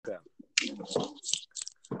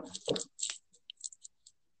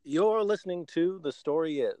You're listening to The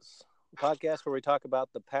Story Is, a podcast where we talk about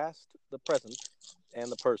the past, the present,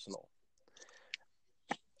 and the personal.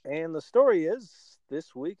 And the story is,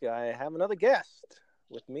 this week I have another guest.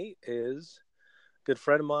 With me is a good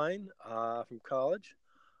friend of mine from college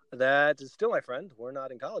that is still my friend. We're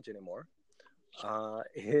not in college anymore.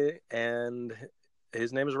 And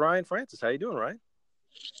his name is Ryan Francis. How you doing, Ryan?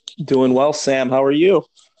 Doing well, Sam. How are you?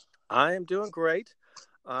 I am doing great.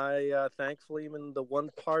 I thankfully am in the one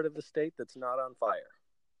part of the state that's not on fire.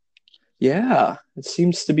 Yeah, it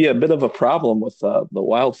seems to be a bit of a problem with the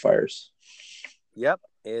wildfires. Yep,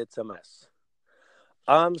 it's a mess.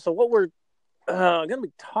 So what we're going to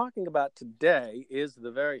be talking about today is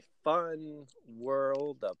the very fun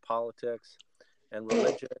world of politics and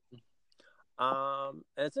religion. And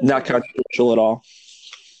it's Not controversial at all.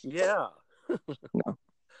 Yeah. No.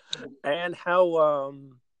 And how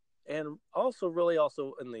and also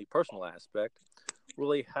in the personal aspect,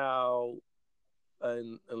 really how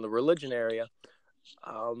in the religion area,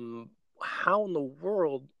 how in the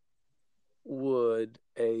world would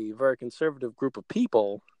a very conservative group of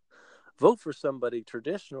people vote for somebody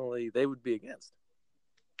traditionally they would be against?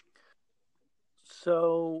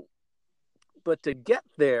 So, but to get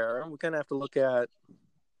there, we kind of have to look at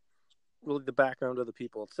really the background of the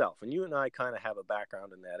people itself. And you and I kind of have a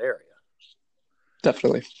background in that area.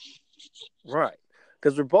 Definitely. Right.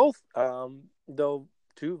 Because we're both, though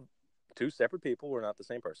two separate people, we're not the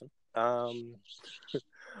same person.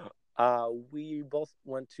 We both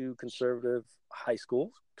went to conservative high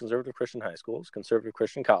schools, conservative Christian high schools, conservative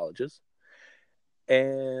Christian colleges,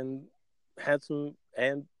 and had some,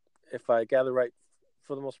 and if I gather right,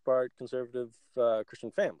 for the most part, conservative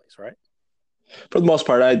Christian families, right? For the most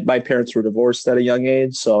part, my parents were divorced at a young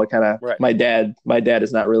age, so I kind of my dad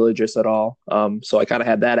is not religious at all. So I kind of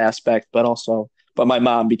had that aspect, but my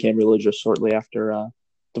mom became religious shortly after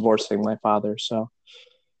divorcing my father. So,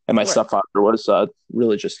 and my stepfather was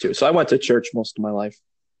religious too. So I went to church most of my life.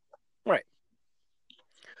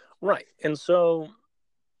 Right. And so,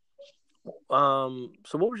 so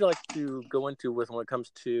what would you like to go into with when it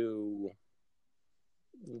comes to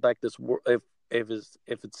like this? If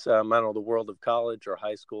it's I don't know, the world of college or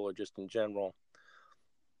high school or just in general,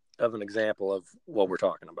 of an example of what we're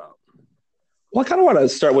talking about. Well, I kind of want to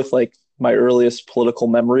start with like my earliest political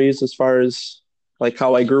memories as far as like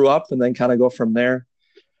how I grew up, and then kind of go from there.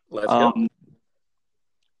 Let's go.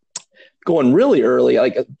 Going really early,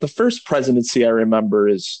 like the first presidency I remember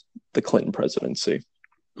is the Clinton presidency.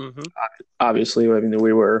 Mm-hmm. Obviously, I mean,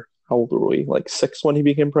 how old were we? Like 6 when he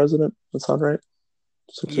became president? That sound right?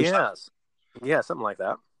 6 or 7? Yeah, something like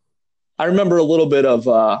that. I remember a little bit of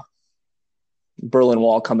Berlin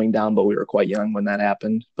Wall coming down, but we were quite young when that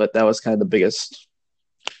happened. But that was kind of the biggest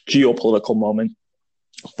geopolitical moment.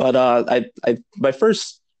 But my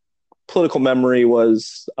first political memory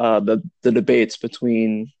was the debates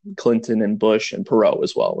between Clinton and Bush and Perot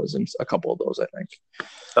as well. Was in a couple of those, I think.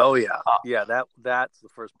 Oh yeah, that's the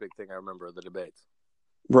first big thing I remember of the debates.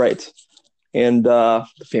 Right. And the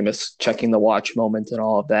famous checking the watch moment and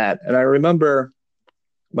all of that. And I remember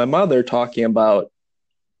my mother talking about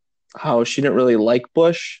how she didn't really like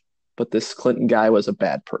Bush, but this Clinton guy was a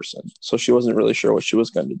bad person. So she wasn't really sure what she was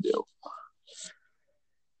going to do.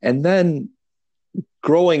 And then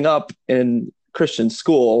growing up in Christian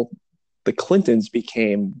school, the Clintons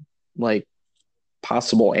became like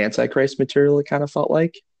possible Antichrist material, it kind of felt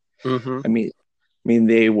like. Mm-hmm. I mean,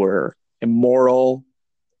 they were immoral.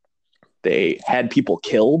 They had people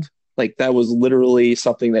killed. Like that was literally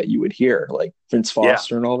something that you would hear, like Vince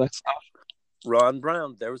Foster and all that stuff. Ron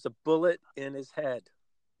Brown, there was a bullet in his head.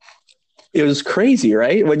 It was crazy,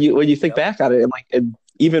 right? When you think back on it, and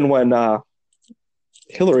even when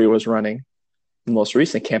Hillary was running the most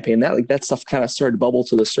recent campaign, that stuff kind of started to bubble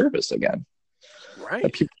to the surface again. Right.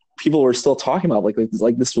 Like, people were still talking about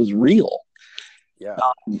like this was real. Yeah.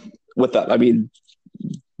 With that, I mean,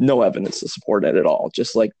 no evidence to support it at all.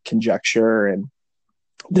 Just like conjecture and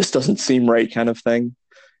this doesn't seem right kind of thing.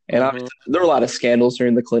 And there were a lot of scandals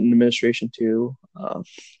during the Clinton administration too.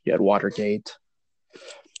 You had Watergate.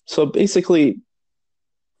 So basically,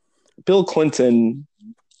 Bill Clinton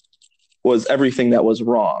was everything that was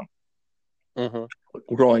wrong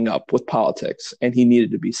growing up with politics, and he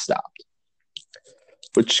needed to be stopped.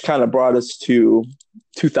 Which kind of brought us to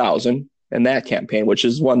 2000 and that campaign, which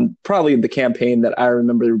is probably the campaign that I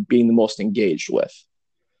remember being the most engaged with.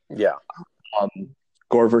 Yeah.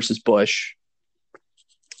 Gore versus Bush.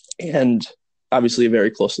 And obviously a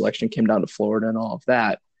very close election came down to Florida and all of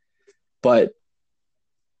that. But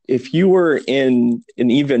if you were in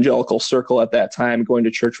an evangelical circle at that time, going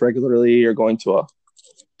to church regularly or going to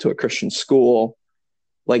a Christian school,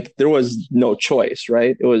 like there was no choice,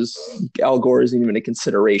 right? It was Al Gore isn't even a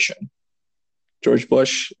consideration. George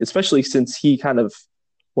Bush, especially since he kind of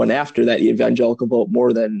went after that evangelical vote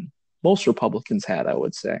more than most Republicans had, I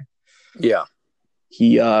would say. Yeah.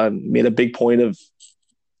 He made a big point of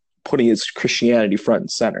putting his Christianity front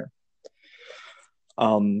and center.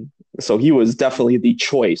 So he was definitely the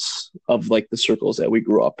choice of like the circles that we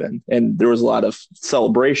grew up in. And there was a lot of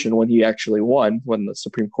celebration when he actually won, when the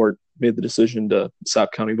Supreme Court made the decision to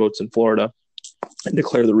stop counting votes in Florida and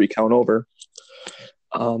declare the recount over.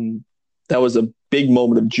 That was a big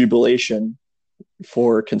moment of jubilation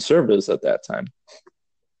for conservatives at that time.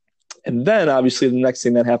 And then obviously the next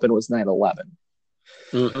thing that happened was 9/11.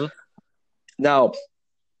 Mm-hmm. Now,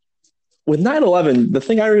 with 9/11, the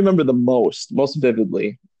thing I remember the most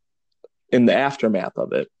vividly in the aftermath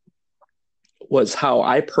of it was how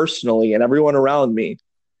I personally and everyone around me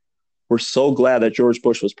were so glad that George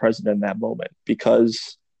Bush was president in that moment,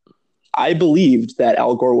 because I believed that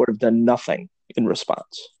Al Gore would have done nothing in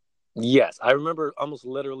response. Yes, I remember almost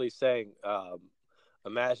literally saying,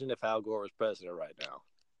 imagine if Al Gore was president right now.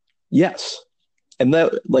 Yes. And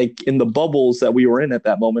that, like, in the bubbles that we were in at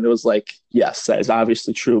that moment, it was like, yes, that is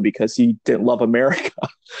obviously true, because he didn't love America.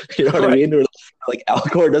 You know what I mean? Like, Al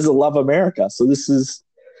Gore doesn't love America. So this is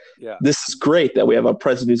great that we have a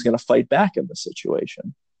president who's going to fight back in this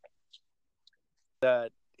situation.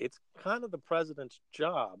 That it's kind of the president's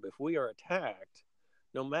job, if we are attacked,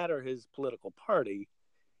 no matter his political party,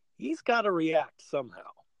 he's got to react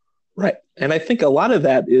somehow. Right. And I think a lot of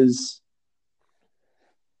that is,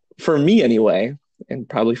 for me anyway, and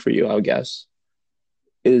probably for you, I would guess,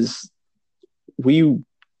 is we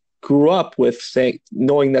grew up with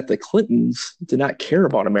knowing that the Clintons did not care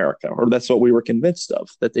about America, or that's what we were convinced of,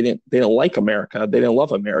 that they didn't like America. They didn't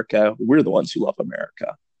love America. We're the ones who love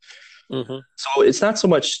America. Mm-hmm. So it's not so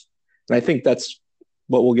much, and I think that's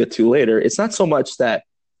what we'll get to later. It's not so much that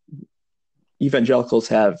evangelicals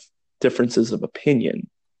have differences of opinion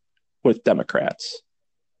with Democrats.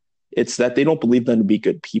 It's that they don't believe them to be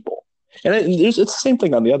good people. And it's the same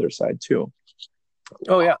thing on the other side too.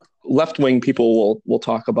 Oh yeah. Left-wing people will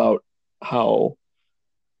talk about how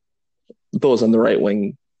those on the right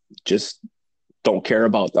wing just don't care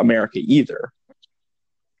about America either.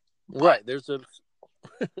 Right. There's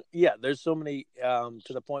there's so many, to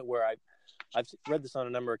the point where I've read this on a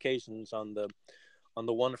number of occasions on the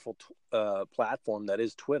wonderful platform that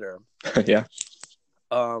is Twitter. Yeah.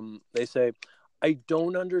 They say, I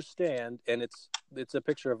don't understand, and it's a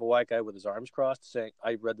picture of a white guy with his arms crossed saying,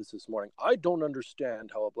 I read this morning, I don't understand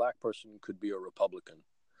how a black person could be a Republican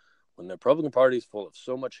when the Republican Party is full of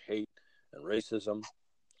so much hate and racism.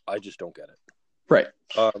 I just don't get it. Right.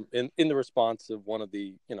 In the response of one of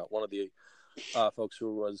the folks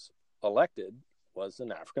who was elected was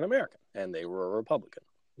an African American, and they were a Republican.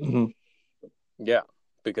 Mm-hmm. Yeah,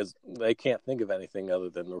 because they can't think of anything other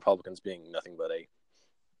than Republicans being nothing but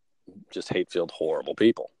just hate-filled, horrible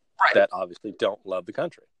people that obviously don't love the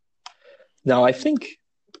country. Now, I think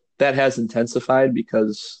that has intensified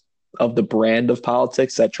because of the brand of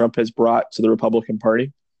politics that Trump has brought to the Republican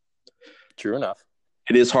Party. True enough.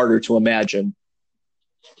 It is harder to imagine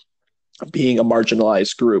being a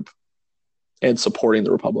marginalized group and supporting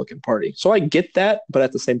the Republican Party. So I get that, but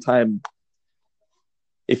at the same time,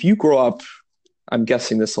 if you grow up, I'm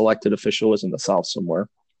guessing this elected official was in the South somewhere,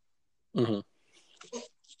 mm-hmm.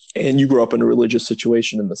 and you grew up in a religious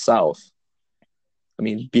situation in the South, I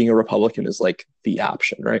mean, being a Republican is like the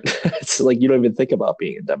option, right? It's like you don't even think about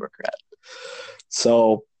being a Democrat.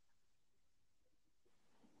 So,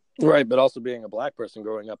 right, but also being a black person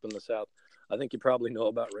growing up in the South, I think you probably know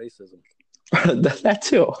about racism. That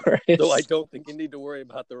too, right? So I don't think you need to worry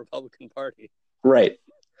about the Republican Party. Right.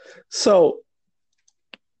 So,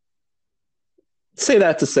 say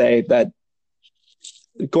that to say that,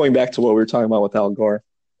 going back to what we were talking about with Al Gore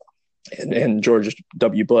and George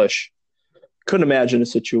W. Bush, couldn't imagine a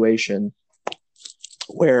situation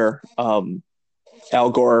where Al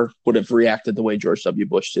Gore would have reacted the way George W.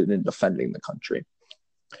 Bush did in defending the country.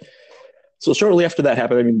 So shortly after that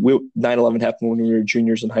happened, I mean, 9/11 happened when we were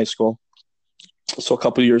juniors in high school. So a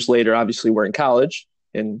couple of years later, obviously, we're in college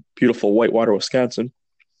in beautiful Whitewater, Wisconsin.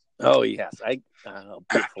 Oh, yes.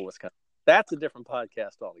 Beautiful Wisconsin. That's a different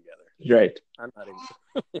podcast altogether. Right. I'm not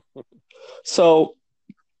even. So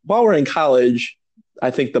while we're in college,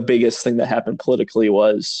 I think the biggest thing that happened politically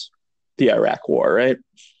was the Iraq War, right?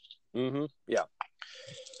 Mm-hmm. Yeah.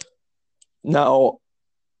 Now,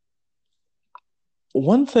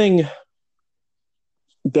 one thing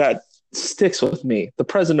that sticks with me. The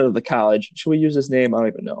president of the college. Should we use his name? I don't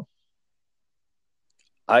even know.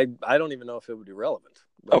 I don't even know if it would be relevant.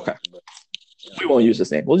 Okay. We won't use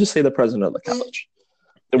his name. We'll just say the president of the college.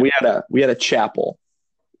 And we had a chapel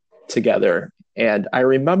together, and I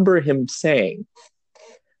remember him saying,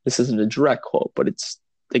 this isn't a direct quote, but it's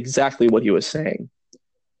exactly what he was saying.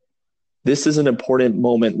 This is an important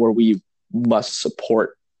moment where we must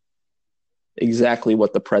support exactly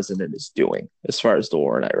what the president is doing as far as the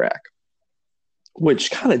war in Iraq,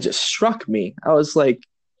 which kind of just struck me. I was like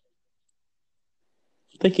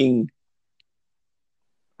thinking,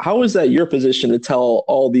 how is that your position to tell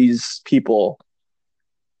all these people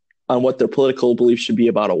on what their political beliefs should be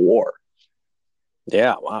about a war?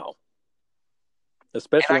 Yeah, wow.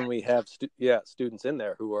 Especially when we have students in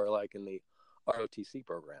there who are like in the ROTC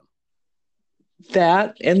program.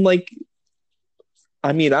 That, and like,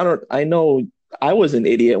 I mean, I know I was an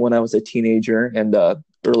idiot when I was a teenager in the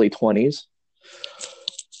early 20s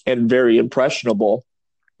and very impressionable.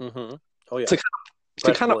 Mm-hmm. Oh, yeah.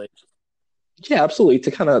 To kind of, yeah, absolutely.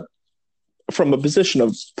 To kind of, from a position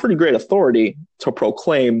of pretty great authority, to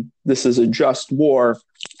proclaim this is a just war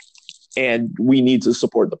and we need to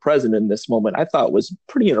support the president in this moment, I thought was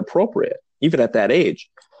pretty inappropriate, even at that age.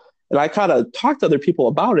 And I kind of talked to other people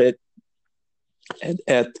about it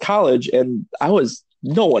at college, and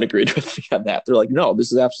no one agreed with me on that. They're like, no,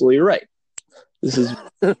 this is absolutely right. This is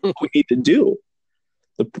what we need to do.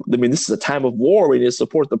 This is a time of war. We need to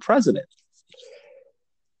support the president.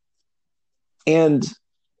 And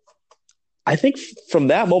I think from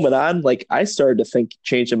that moment on, like, I started to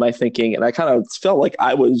change in my thinking, and I kind of felt like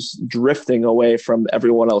I was drifting away from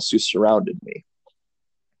everyone else who surrounded me.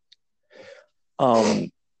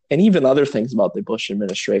 And even other things about the Bush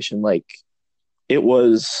administration, like, they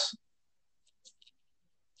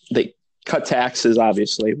cut taxes,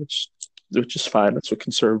 obviously, which is fine. That's what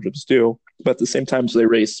conservatives do. But at the same time, they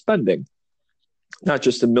raise spending, not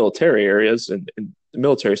just in military areas and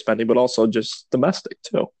military spending, but also just domestic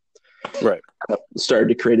too. Right. Started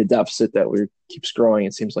to create a deficit that keeps growing,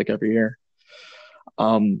 it seems like, every year.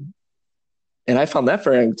 And I found that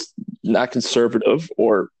very not conservative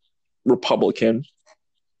or Republican.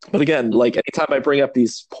 But again, like, anytime I bring up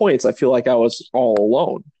these points, I feel like I was all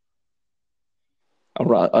alone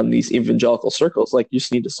around on these evangelical circles. Like, you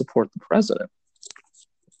just need to support the president.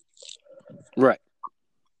 Right.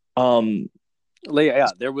 Yeah,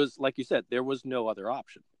 there was, like you said, there was no other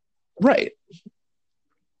option. Right.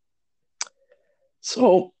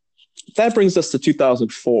 So that brings us to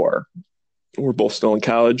 2004. We're both still in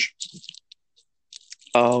college.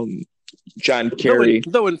 John Kerry.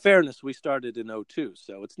 Though in fairness, we started in 2002,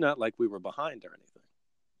 so it's not like we were behind or anything.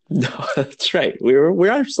 No, that's right. We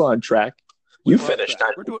are still on track. You finished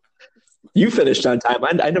on time.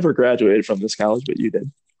 I never graduated from this college, but you did.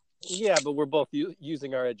 Yeah, but we're both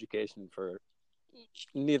using our education for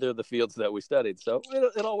neither of the fields that we studied, so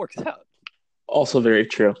it all works out. Also very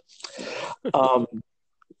true.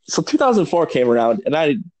 So 2004 came around,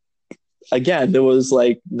 and there was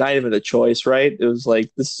like not even a choice, right? It was like,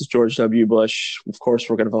 this is George W. Bush. Of course,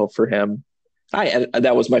 we're going to vote for him.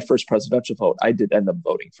 That was my first presidential vote. I did end up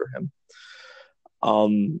voting for him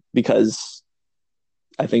because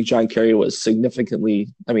I think John Kerry was not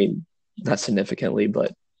significantly,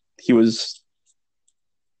 but it was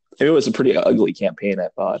a pretty ugly campaign, I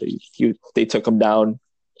thought. They took him down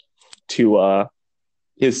to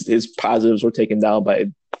his positives were taken down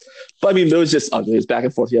by. But it was just ugly. It was back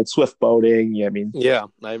and forth. You had swift voting. I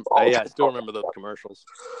still remember those commercials.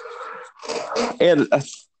 And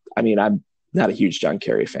I'm not a huge John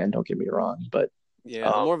Kerry fan. Don't get me wrong, but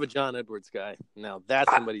I'm more of a John Edwards guy. Now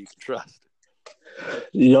that's somebody you can trust.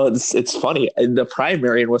 It's funny. In the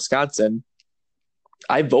primary in Wisconsin,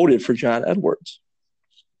 I voted for John Edwards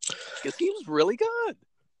because he was really good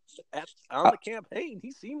on the campaign.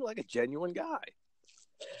 He seemed like a genuine guy.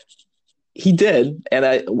 He did,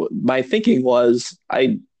 and my thinking was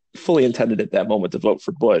I fully intended at that moment to vote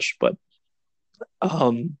for Bush, but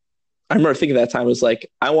I remember thinking at that time, I was like,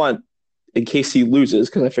 I want, in case he loses,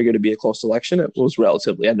 because I figured it'd be a close election. It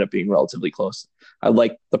ended up being relatively close. I'd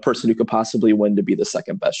like the person who could possibly win to be the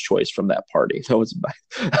second best choice from that party.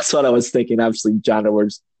 That's what I was thinking. Obviously, John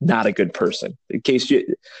Edwards, not a good person. In case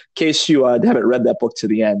you haven't read that book to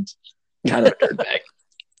the end, kind of a dirtbag.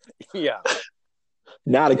 Yeah.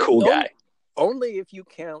 Not a cool guy. Only if you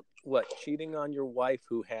count cheating on your wife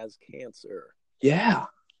who has cancer. Yeah.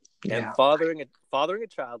 And fathering a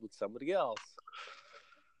child with somebody else.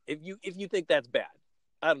 If you think that's bad,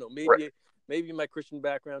 I don't know. Maybe my Christian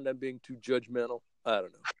background, I'm being too judgmental. I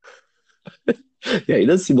don't know. Yeah, he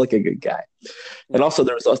does seem like a good guy. And also,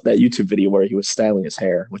 there was also that YouTube video where he was styling his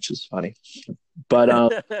hair, which is funny. But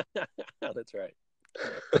That's right.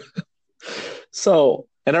 so,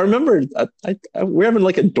 and I remember we're having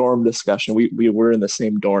like a dorm discussion. We were in the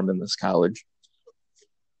same dorm in this college,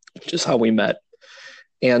 which is how we met.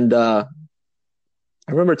 And I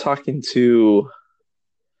remember talking to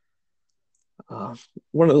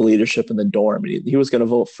one of the leadership in the dorm, and he was going to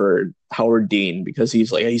vote for Howard Dean because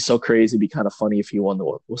he's so crazy. It'd be kind of funny if he won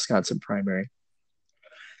the Wisconsin primary.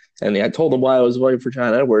 And I told him why I was voting for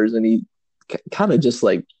John Edwards, and he kind of just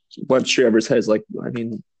like went straight over his head. He's like, I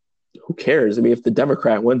mean, who cares? I mean, if the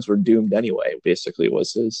Democrat wins, we're doomed anyway. Basically,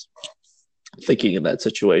 was his thinking in that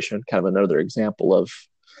situation. Kind of another example of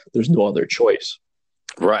there's no other choice.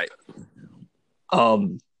 Right.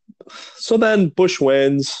 So then Bush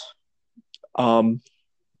wins.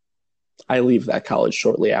 I leave that college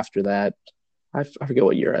shortly after that. I forget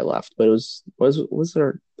what year I left, but it was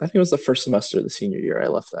there. I think it was the first semester of the senior year I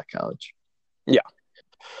left that college. Yeah.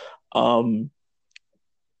 Then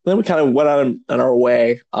we kind of went on our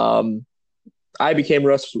way. I became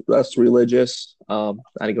less religious. I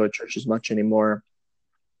didn't go to church as much anymore,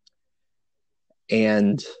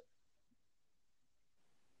 and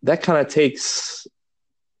that kind of takes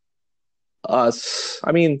us.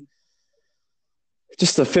 I mean,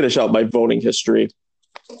 just to finish out my voting history,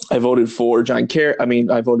 I voted for John McCain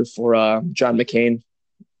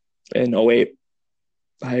in 2008.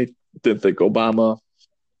 I didn't think Obama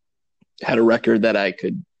had a record that I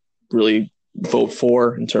could really vote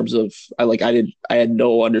for in terms of I had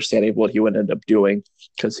no understanding of what he would end up doing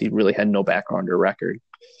because he really had no background or record.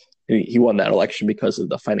 He won that election because of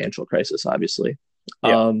the financial crisis, obviously.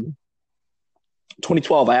 Yeah.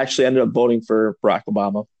 2012, I actually ended up voting for Barack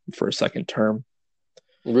Obama for a second term.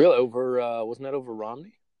 Really? Wasn't that over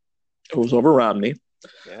Romney? It was over Romney.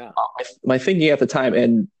 Yeah. My thinking at the time,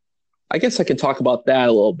 and I guess I can talk about that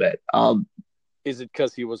a little bit. Is it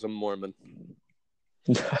because he was a Mormon?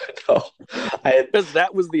 No. Because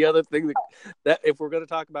that was the other thing that if we're going to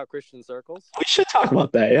talk about Christian circles, we should talk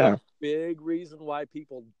about that, yeah. Big reason why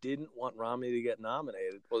people didn't want Romney to get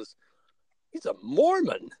nominated was he's a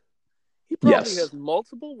Mormon. He probably has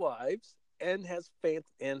multiple wives and has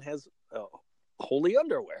holy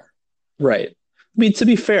underwear. Right. I mean, to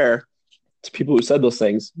be fair to people who said those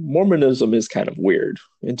things, Mormonism is kind of weird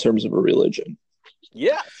in terms of a religion.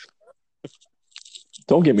 Yes.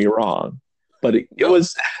 Don't get me wrong, but it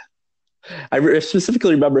was. I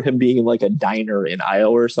specifically remember him being in like a diner in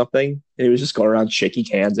Iowa or something, and he was just going around shaking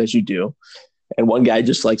hands as you do. And one guy,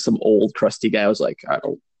 just like some old crusty guy, was like,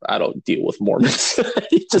 I don't deal with Mormons.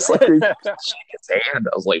 He just like shake his hand.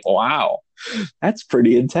 I was like, wow, that's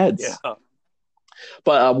pretty intense. Yeah.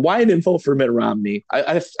 But why I didn't vote for Mitt Romney?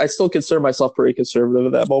 I still consider myself pretty conservative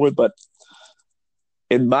at that moment, but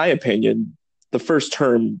in my opinion, the first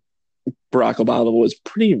term Barack Obama was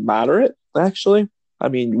pretty moderate, actually. I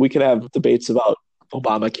mean, we could have debates about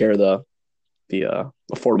Obamacare, the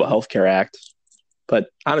Affordable Health Care Act, but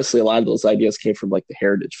honestly, a lot of those ideas came from like the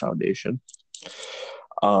Heritage Foundation.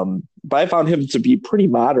 But I found him to be pretty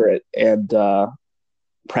moderate and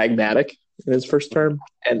pragmatic in his first term.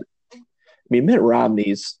 And I mean, Mitt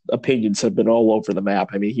Romney's opinions have been all over the map.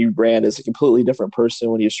 I mean, he ran as a completely different person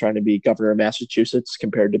when he was trying to be governor of Massachusetts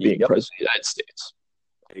compared to being president of the United States.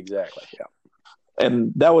 Exactly, yeah.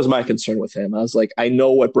 And that was my concern with him. I was like, I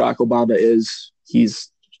know what Barack Obama is.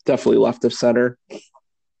 He's definitely left of center. He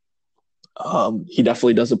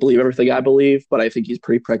definitely doesn't believe everything I believe, but I think he's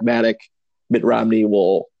pretty pragmatic. Mitt Romney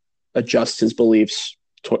will adjust his beliefs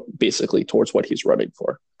basically towards what he's running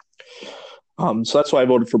for. So that's why I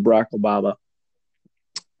voted for Barack Obama.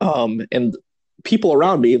 And people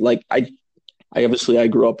around me, like I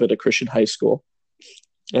grew up at a Christian high school,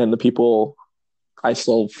 and the people I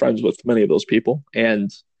still have friends with many of those people.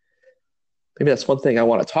 And maybe that's one thing I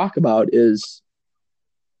want to talk about is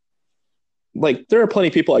like, there are plenty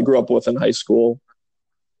of people I grew up with in high school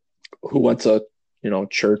who went to,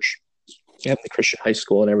 church and the Christian high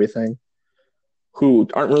school and everything, who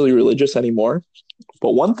aren't really religious anymore.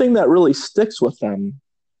 But one thing that really sticks with them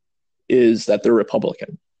is that they're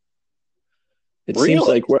Republican. It seems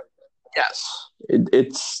like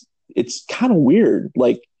it's kind of weird.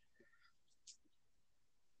 Like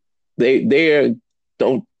they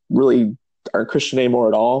don't really aren't Christian anymore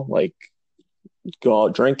at all. Like go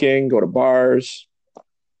out drinking, go to bars,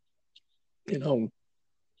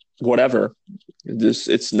 whatever.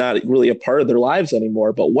 It's not really a part of their lives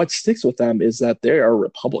anymore. But what sticks with them is that they are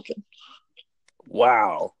Republican.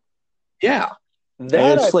 Wow. Yeah.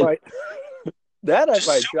 That I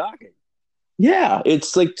find shocking. Yeah,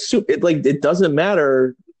 it's like it doesn't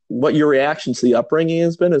matter what your reaction to the upbringing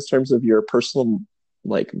has been in terms of your personal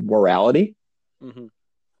like morality, Mm-hmm.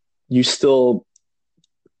 you still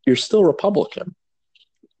you're still Republican.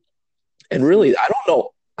 And See, really, I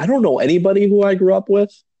don't know anybody who I grew up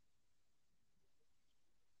with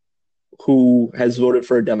who has voted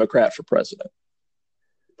for a Democrat for president,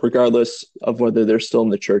 regardless of whether they're still in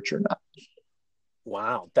the church or not.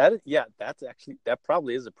 wow, that's actually that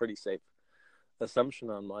probably is a pretty safe assumption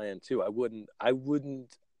on my end too. I wouldn't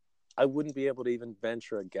be able to even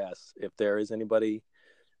venture a guess if there is anybody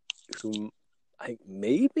who I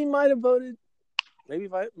maybe might have voted,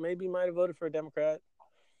 maybe might have voted for a Democrat.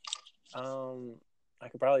 I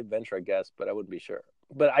could probably venture a guess, but I wouldn't be sure.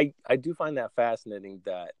 But I do find that fascinating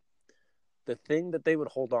that the thing that they would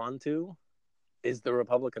hold on to is the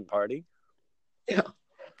Republican Party. Yeah.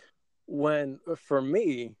 When for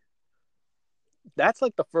me, that's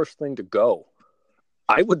like the first thing to go.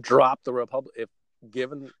 I would drop the Republic if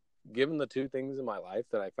given the two things in my life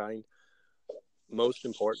that I find most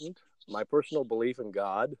important, my personal belief in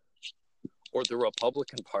God or the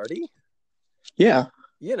Republican Party. Yeah.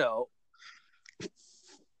 You know,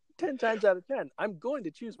 10 times out of 10, I'm going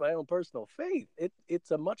to choose my own personal faith.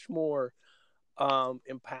 It's a much more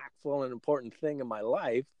impactful and important thing in my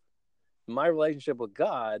life, my relationship with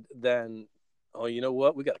God, than, oh, you know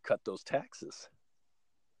what? We got to cut those taxes.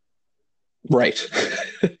 Right.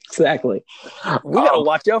 Exactly. We got to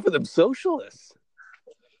watch out for them socialists.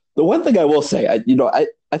 The one thing I will say, I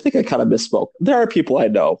think I kind of misspoke. There are people I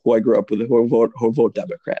know who I grew up with who vote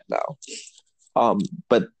Democrat now.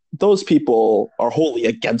 But those people are wholly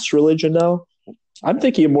against religion now. I'm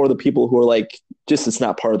thinking more of the people who are like, just it's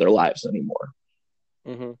not part of their lives anymore.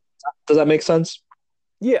 Mm-hmm. Does that make sense?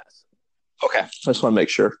 Yes. Okay. I just want to make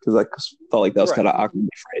sure because I felt like that was kind of awkwardly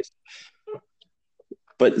phrased.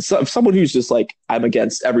 But someone who's just like, I'm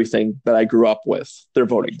against everything that I grew up with, they're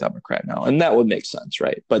voting Democrat now. And that would make sense,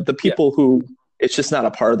 right? But the people who it's just not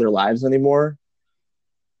a part of their lives anymore,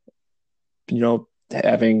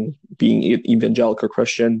 being evangelical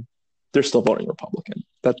Christian, they're still voting Republican.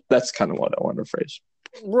 That's kind of what I wanted to phrase.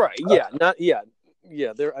 Right. Yeah.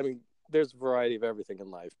 Yeah. There's a variety of everything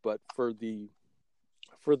in life, but for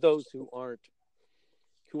those who aren't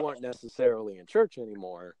necessarily in church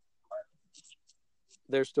anymore,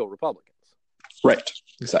 they're still Republicans. Right.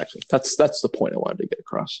 Exactly. That's the point I wanted to get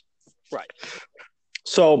across. Right.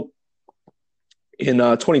 So in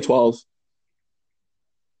 2012,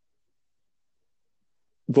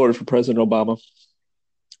 voted for President Obama.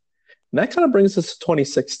 And that kind of brings us to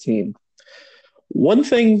 2016. One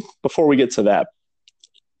thing before we get to that,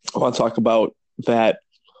 I want to talk about that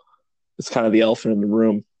it's kind of the elephant in the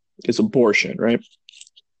room is abortion, right?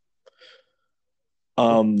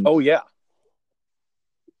 Oh, yeah.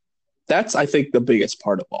 That's, I think, the biggest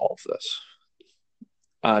part of all of this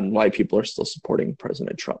on why people are still supporting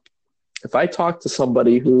President Trump. If I talk to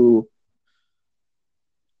somebody who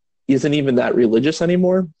isn't even that religious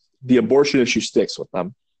anymore, the abortion issue sticks with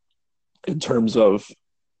them in terms of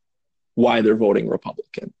why they're voting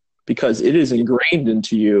Republican, because it is ingrained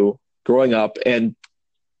into you growing up. And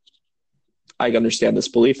I understand this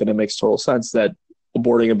belief, and it makes total sense that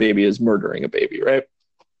aborting a baby is murdering a baby, right?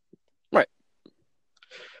 Right.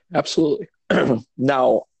 Absolutely.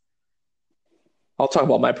 Now, I'll talk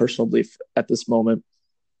about my personal belief at this moment.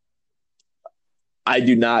 I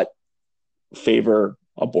do not favor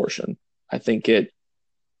abortion. I think it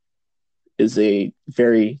is a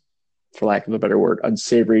very, for lack of a better word,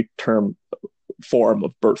 unsavory form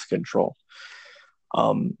of birth control.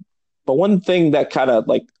 But one thing that kind of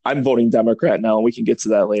like, I'm voting Democrat now, and we can get to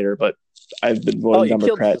that later, but I've been voting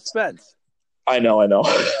Democrat. Killed the suspense. I know.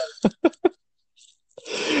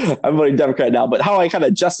 I'm voting Democrat now, but how I kind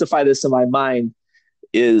of justify this in my mind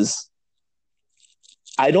is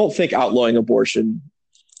I don't think outlawing abortion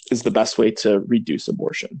is the best way to reduce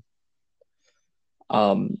abortion.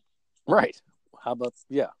 Right. How about,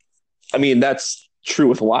 yeah. I mean, that's true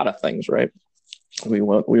with a lot of things, right? We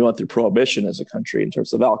went through prohibition as a country in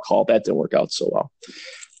terms of alcohol. That didn't work out so well.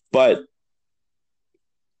 But,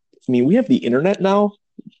 I mean, we have the internet now.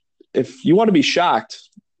 If you want to be shocked,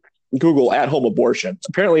 Google at-home abortion.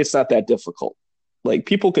 Apparently, it's not that difficult. Like,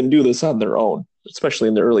 people can do this on their own, especially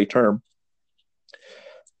in the early term.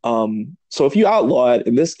 So if you outlaw it,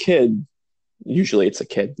 and this kid, usually it's a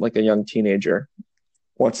kid, like a young teenager,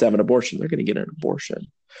 wants to have an abortion, they're going to get an abortion.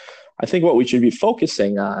 I think what we should be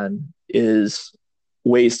focusing on is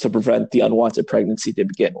ways to prevent the unwanted pregnancy to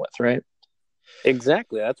begin with, right?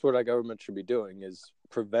 Exactly. That's what our government should be doing, is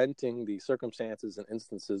preventing the circumstances and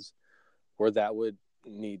instances where that would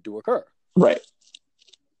need to occur. Right.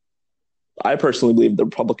 I personally believe the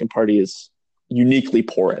Republican Party is uniquely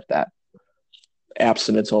poor at that.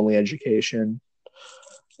 Abstinence only education.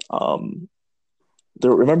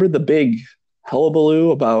 Remember the big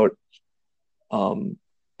hullabaloo about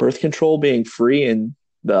birth control being free in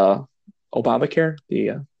the Obamacare,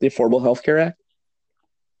 the Affordable Health Care Act?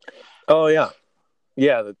 Oh yeah,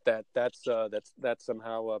 yeah. That's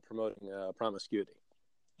somehow promoting promiscuity.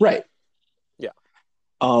 Right. Yeah.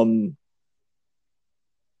 Um,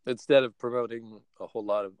 Instead of promoting a whole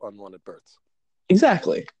lot of unwanted births.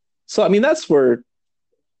 exactly. So I mean, that's where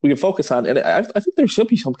we can focus on, and I think there could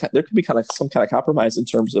be some kind of compromise in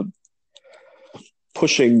terms of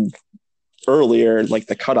pushing earlier, like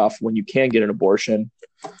the cutoff when you can get an abortion,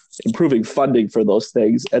 improving funding for those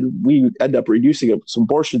things, and we end up reducing some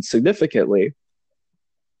abortions significantly,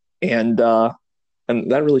 and that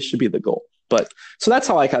really should be the goal. But so that's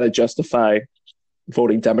how I kind of justify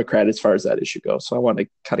voting Democrat as far as that issue goes. So I want to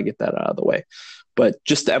kind of get that out of the way. But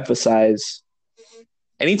just to emphasize,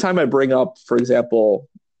 anytime I bring up, for example,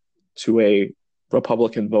 to a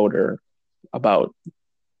Republican voter about,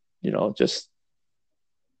 just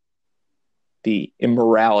the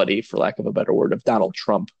immorality, for lack of a better word, of Donald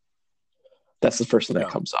Trump, that's the first thing that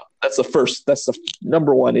comes up. That's the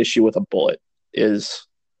number one issue with a bullet is,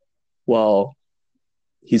 well,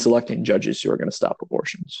 he's electing judges who are going to stop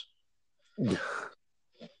abortions.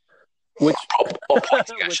 Which I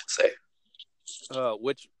should say.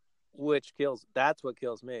 Which kills. That's what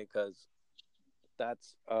kills me, because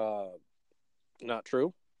that's not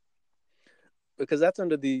true. Because that's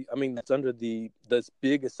under this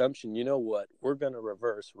big assumption. You know what? We're going to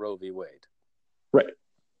reverse Roe v. Wade. Right.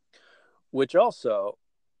 Which also,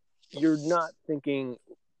 you're not thinking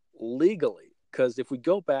legally, because if we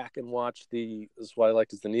go back and watch this is what I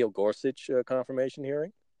liked is the Neil Gorsuch confirmation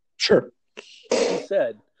hearing. Sure. He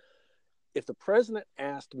said, if the president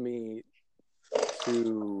asked me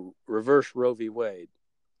to reverse Roe v. Wade,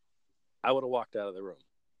 I would have walked out of the room.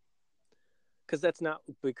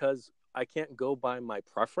 Because I can't go by my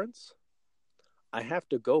preference. I have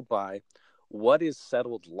to go by what is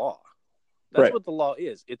settled law. That's right. What the law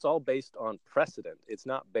is. It's all based on precedent. It's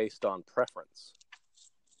not based on preference.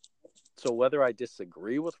 So whether I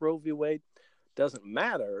disagree with Roe v. Wade doesn't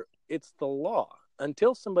matter. It's the law.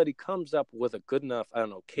 Until somebody comes up with a good enough,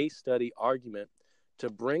 case study argument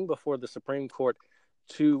to bring before the Supreme Court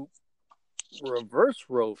to reverse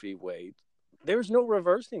Roe v. Wade, there's no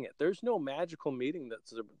reversing it. There's no magical meeting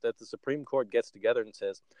that the Supreme Court gets together and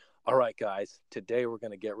says, all right, guys, today we're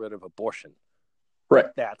going to get rid of abortion. Right.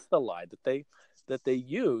 That's the lie that they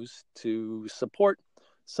use to support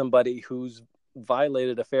somebody who's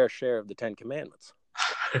violated a fair share of the Ten Commandments.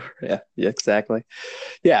 Yeah, exactly.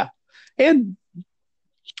 Yeah. And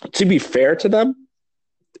to be fair to them,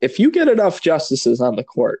 if you get enough justices on the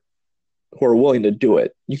court who are willing to do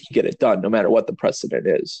it, you can get it done no matter what the precedent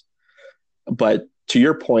is. But to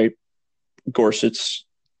your point, Gorsuch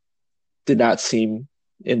did not seem,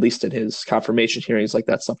 at least in his confirmation hearings, like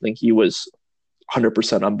that's something he was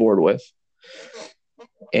 100% on board with.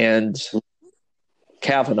 And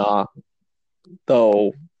Kavanaugh,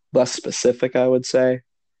 though less specific, I would say,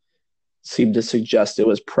 seemed to suggest it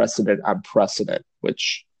was precedent on precedent,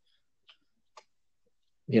 which,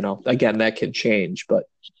 again, that can change. But,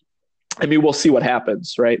 I mean, we'll see what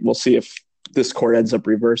happens, right? We'll see if this court ends up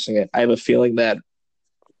reversing it. I have a feeling that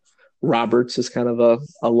Roberts is kind of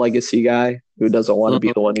a legacy guy who doesn't want to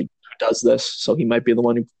be the one who does this. So he might be the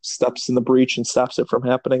one who steps in the breach and stops it from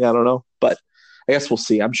happening. I don't know. But I guess we'll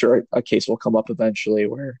see. I'm sure a case will come up eventually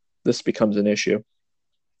where this becomes an issue.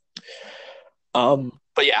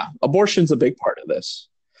 But yeah, abortion's a big part of this.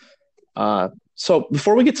 So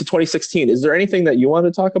before we get to 2016, is there anything that you want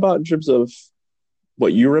to talk about in terms of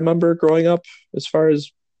what you remember growing up as far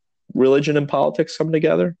as religion and politics come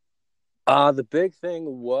together? The big thing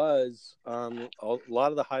was a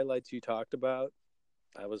lot of the highlights you talked about.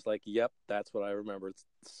 I was like, yep, that's what I remember. It's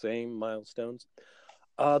the same milestones.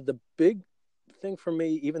 The big thing for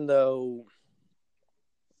me, even though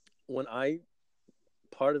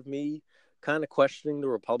part of me kind of questioning the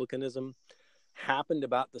Republicanism happened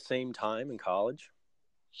about the same time in college.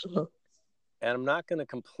 Uh-huh. And I'm not going to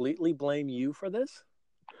completely blame you for this.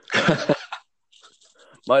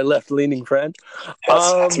 My left-leaning friend.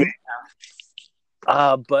 That's me.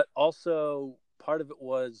 But also part of it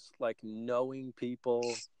was like knowing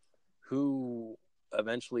people who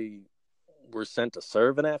eventually were sent to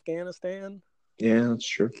serve in Afghanistan. Yeah, that's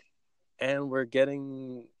true. And we're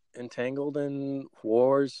getting entangled in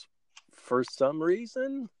wars for some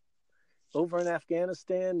reason over in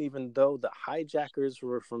Afghanistan, even though the hijackers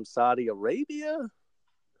were from Saudi Arabia.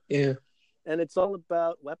 Yeah. and it's all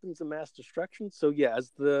about weapons of mass destruction. So yeah,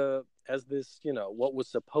 as this, what was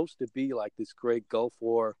supposed to be like this great Gulf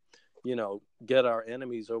War, get our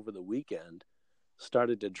enemies over the weekend,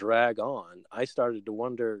 started to drag on, I started to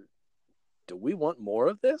wonder, do we want more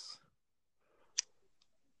of this?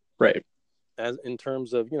 Right. As in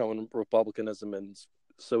terms of, in republicanism. And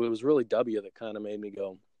so it was really W that kind of made me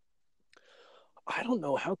go, I don't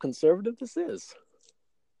know how conservative this is.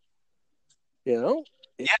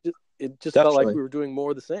 It just felt like we were doing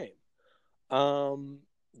more of the same.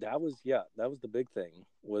 That was the big thing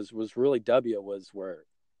was really W was where,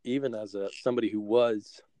 even as somebody who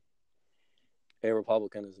was a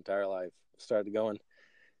Republican his entire life, started going,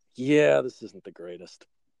 yeah, this isn't the greatest.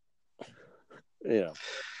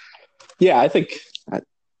 Yeah, I think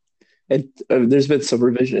there's been some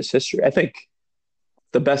revisionist history. I think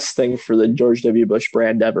the best thing for the George W. Bush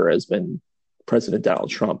brand ever has been President Donald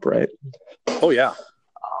Trump, right? Oh yeah.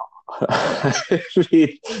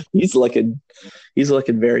 He's looking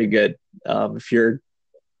very good.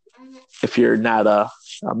 If you're not a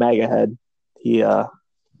MAGA head,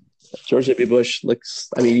 George W. Bush looks.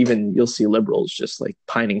 I mean, even you'll see liberals just like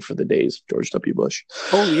pining for the days of George W. Bush.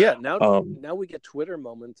 Oh yeah, now we get Twitter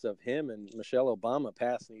moments of him and Michelle Obama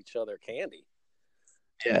passing each other candy.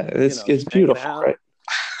 Yeah, it's beautiful, right?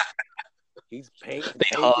 He's painting.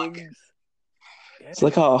 They hug. Yeah. It's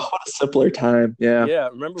like, oh, what a simpler time. Yeah. Yeah.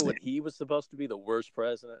 Remember when he was supposed to be the worst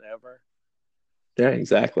president ever? Yeah,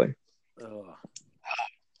 exactly. Oh.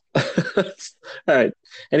 All right.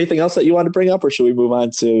 Anything else that you want to bring up, or should we move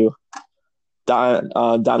on to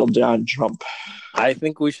Donald John Trump? I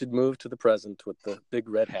think we should move to the present with the big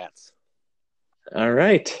red hats. All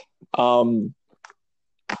right. That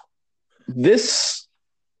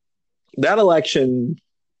election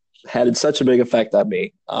had such a big effect on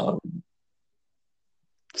me.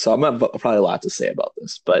 So I'm not probably a lot to say about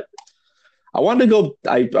this, but I wanted to go.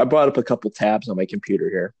 I brought up a couple tabs on my computer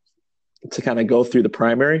here to kind of go through the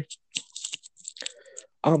primary,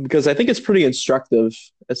 because I think it's pretty instructive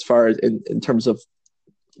as far as in terms of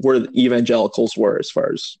where the evangelicals were as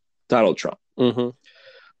far as Donald Trump. Mm-hmm.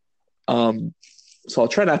 So I'll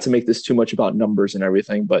try not to make this too much about numbers and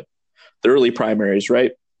everything, but the early primaries,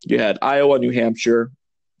 right? You had Iowa, New Hampshire,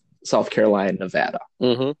 South Carolina, Nevada.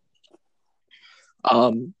 Mm-hmm.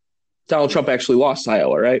 Donald Trump actually lost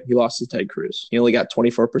Iowa, right? He lost to Ted Cruz. He only got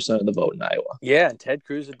 24% of the vote in Iowa. Yeah, and Ted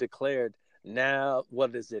Cruz had declared, now,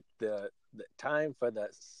 what is it, the time for the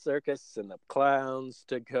circus and the clowns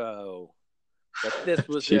to go. But this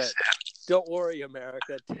was it. Don't worry,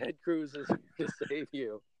 America. Ted Cruz is here to save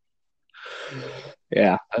you.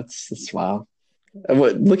 Yeah, that's wow.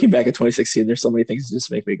 Looking back at 2016, there's so many things that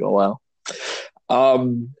just make me go, wow.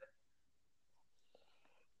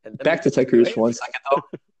 Back to Ted Cruz for 1 second, though.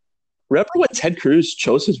 Remember when Ted Cruz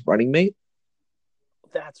chose his running mate?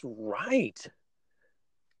 That's right.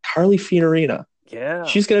 Carly Fiorina. Yeah.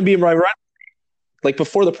 She's going to be my running mate, like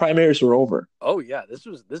before the primaries were over. Oh, yeah. This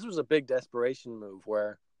was a big desperation move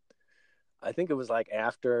where I think it was like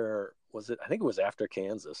after, I think it was after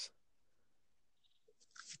Kansas.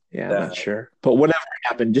 Yeah, I'm not sure. But whatever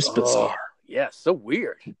happened, just bizarre. Yeah, so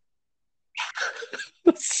weird.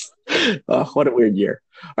 What a weird year.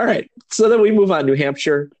 All right. So then we move on. New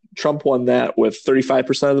Hampshire. Trump won that with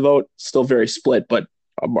 35% of the vote. Still very split, but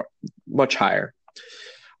much higher.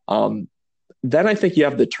 Then I think you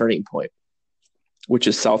have the turning point, which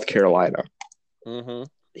is South Carolina. Mm-hmm.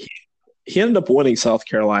 He ended up winning South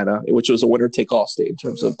Carolina, which was a winner-take-all state in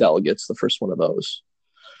terms of delegates, the first one of those.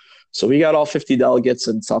 So we got all 50 delegates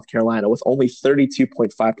in South Carolina with only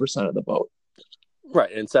 32.5% of the vote.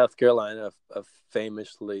 Right, and South Carolina, a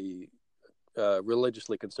famously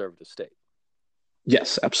religiously conservative state.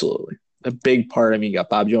 Yes, absolutely. A big part. I mean, you got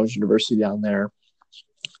Bob Jones University down there.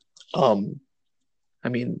 I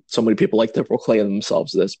mean, so many people like to proclaim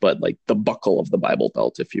themselves this, but like the buckle of the Bible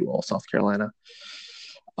Belt, if you will, South Carolina.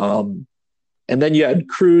 And then you had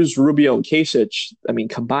Cruz, Rubio, and Kasich. I mean,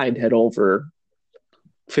 combined had over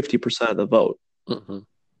 50% of the vote. Mm-hmm.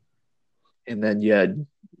 And then you had,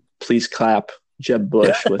 please clap, Jeb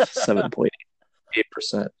Bush with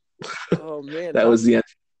 7.8%. Oh, man. That was the end.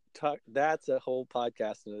 That's a whole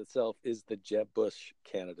podcast in itself, is the Jeb Bush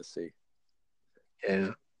candidacy.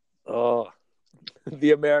 Yeah. Oh,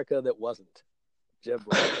 the America that wasn't Jeb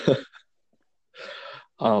Bush.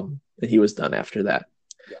 And he was done after that.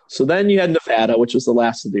 Yeah. So then you had Nevada, which was the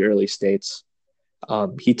last of the early states.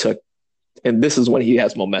 He took, and this is when he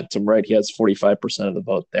has momentum, right? He has 45% of the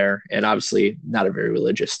vote there, and obviously not a very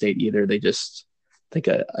religious state either. They just think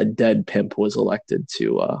a dead pimp was elected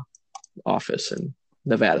to office in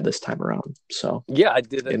Nevada this time around. So yeah, I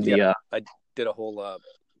did. I did a whole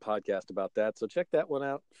podcast about that. So check that one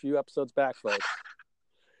out a few episodes back, folks.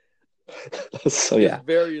 So yeah,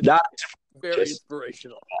 very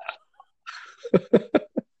inspirational.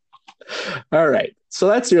 All right. So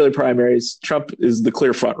that's the early primaries. Trump is the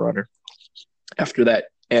clear front runner after that.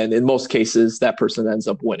 And in most cases, that person ends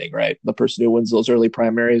up winning, right? The person who wins those early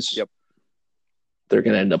primaries, yep, they're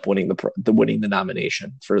going to end up winning the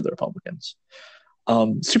nomination for the Republicans.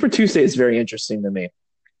 Super Tuesday is very interesting to me.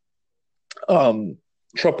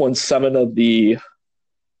 Trump won 7 of the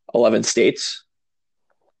 11 states.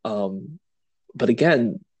 But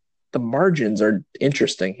again, the margins are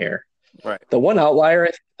interesting here. Right. The one outlier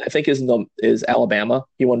I think is Alabama.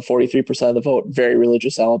 He won 43% of the vote. Very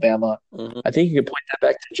religious Alabama. Mm-hmm. I think you could point that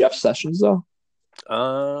back to Jeff Sessions, though.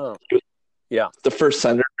 Yeah. The first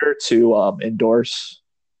senator to endorse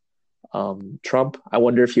Trump. I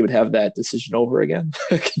wonder if he would have that decision over again,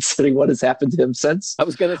 considering what has happened to him since. I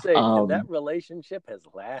was going to say, that relationship has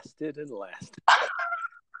lasted and lasted.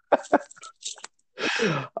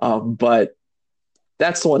 But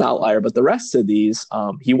that's the one outlier. But the rest of these,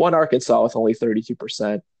 he won Arkansas with only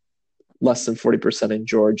 32%, less than 40% in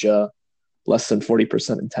Georgia, less than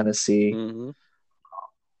 40% in Tennessee,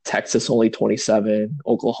 Texas only 27,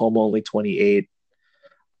 Oklahoma only 28.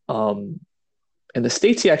 And the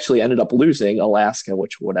states he actually ended up losing, Alaska,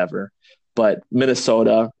 which whatever, but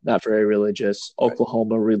Minnesota, not very religious,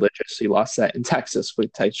 Oklahoma, religious, he lost that, and Texas,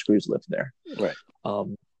 with Ted Cruz lived there. Right.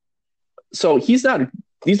 So these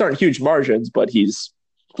aren't huge margins, but he's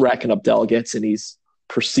racking up delegates, and he's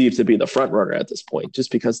perceived to be the front runner at this point,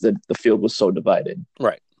 just because the field was so divided.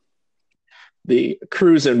 Right. The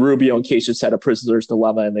Cruz and Rubio and Kasich just had a prisoner's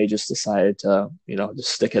dilemma, and they just decided to, just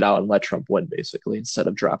stick it out and let Trump win, basically, instead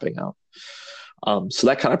of dropping out. So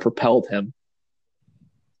that kind of propelled him.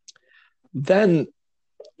 Then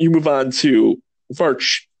you move on to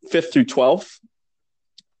March 5th through 12th.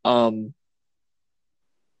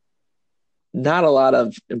 Not a lot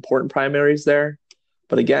of important primaries there.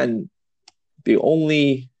 But again, the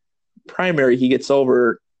only primary he gets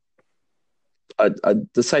over a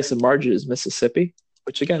decisive margin is Mississippi,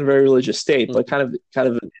 which again, a very religious state, but kind of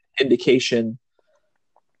an indication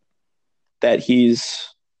that he's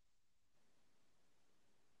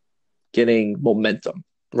getting momentum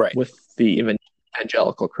with the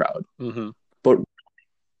evangelical crowd. But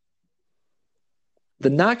the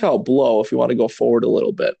knockout blow, if you want to go forward a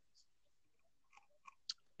little bit,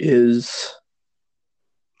 is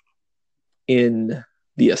in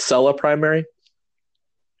the Acela primary,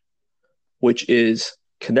 which is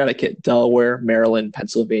Connecticut, Delaware, Maryland,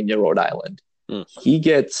 Pennsylvania, Rhode Island. He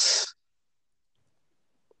gets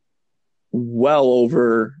well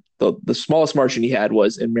over the smallest margin he had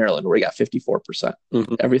was in Maryland, where he got 54%.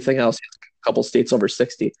 Everything else, a couple states over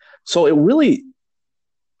 60. So it really,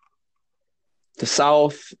 the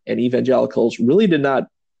South and evangelicals really did not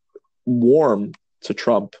warm to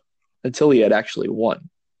Trump until he had actually won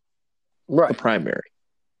the primary.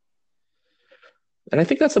 And I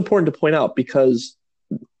think that's important to point out, because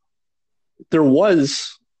there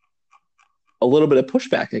was a little bit of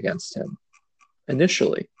pushback against him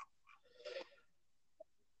initially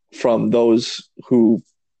from those who,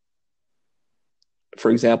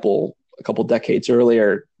 for example, a couple decades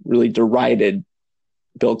earlier, really derided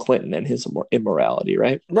Bill Clinton and his immorality,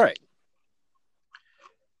 right? Right.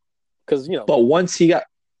 Because, But once he got...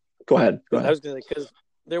 Go ahead. I was going to say, because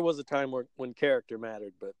there was a time when character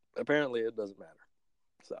mattered, but apparently it doesn't matter.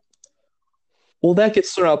 So. Well, that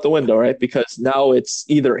gets thrown out the window, right? Because now it's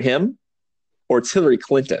either him or it's Hillary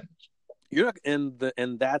Clinton. You're not,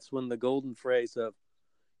 and that's when the golden phrase of,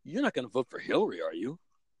 "You're not going to vote for Hillary, are you?"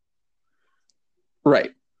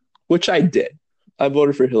 Right. Which I did. I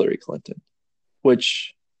voted for Hillary Clinton,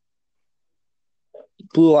 which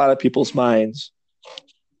blew a lot of people's minds.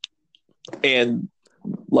 And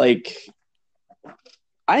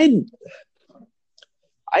I'd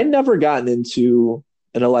never gotten into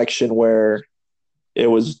an election where it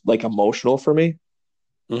was emotional for me.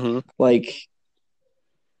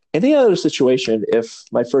 Any other situation, if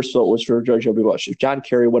my first vote was for George W. Bush, if John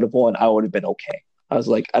Kerry would have won, I would have been okay. I was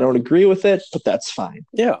like, I don't agree with it, but that's fine.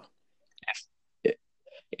 Yeah.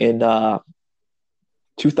 In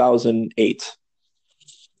 2008,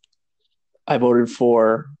 I voted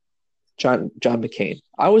for John McCain.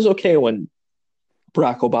 I was okay when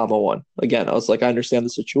Barack Obama won. Again, I was like, I understand the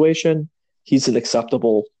situation. He's an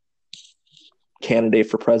acceptable candidate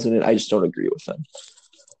for president. I just don't agree with him.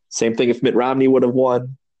 Same thing if Mitt Romney would have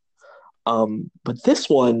won. But this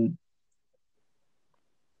one,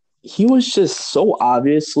 he was just so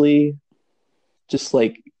obviously just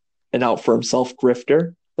an out for himself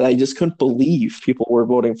grifter that I just couldn't believe people were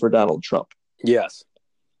voting for Donald Trump. Yes.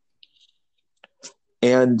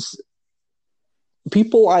 And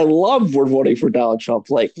people I love were voting for Donald Trump.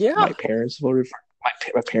 Like Yeah. my parents voted for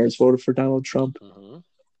my parents voted for Donald Trump, Mm-hmm.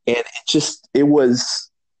 and it was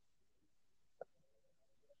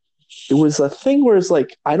a thing where it's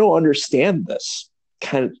like I don't understand this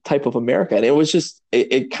kind of type of America, and it was just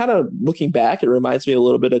it kind of looking back, it reminds me a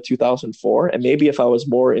little bit of 2004, and maybe if I was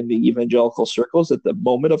more in the evangelical circles at the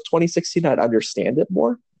moment of 2016, I'd understand it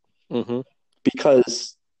more Mm-hmm.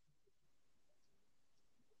 because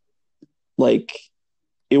like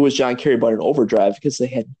it was John Kerry but in overdrive because they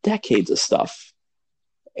had decades of stuff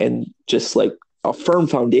and just like a firm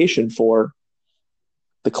foundation for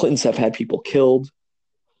the Clintons have had people killed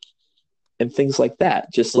and things like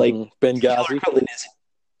that. Just like Benghazi.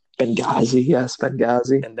 Benghazi, yes,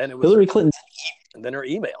 Benghazi. And then it was Hillary Clinton's and then her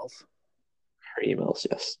emails. Her emails,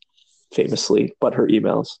 yes. Famously, but her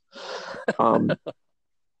emails.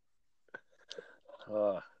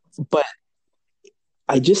 But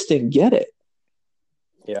I just didn't get it.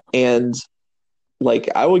 Yeah. And like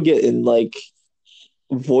I would get in like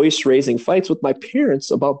voice raising fights with my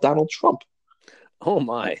parents about Donald Trump. Oh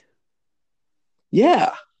my.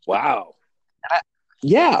 Yeah. Wow.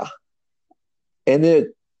 Yeah.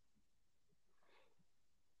 And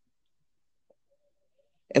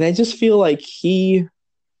I just feel like he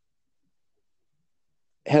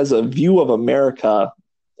has a view of America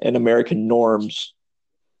and American norms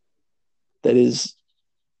that is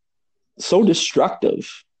so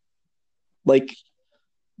destructive. Like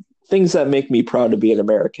things that make me proud to be an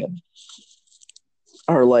American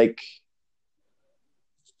are like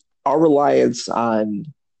our reliance on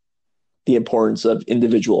the importance of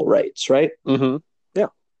individual rights, right? Mm-hmm. Yeah.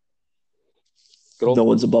 No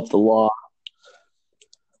one's above the law.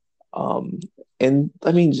 And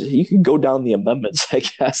I mean, you can go down the amendments, I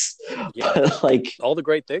guess. Yeah. But like all the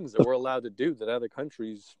great things that we're allowed to do that other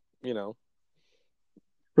countries,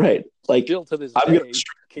 right. Like still to this day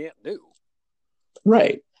can't do.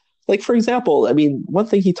 Right. Like, for example, I mean, one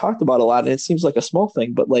thing he talked about a lot, and it seems like a small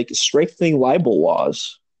thing, but like strengthening libel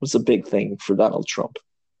laws was a big thing for Donald Trump.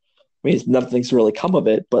 I mean, nothing's really come of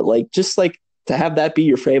it, but like, just like to have that be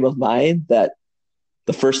your frame of mind that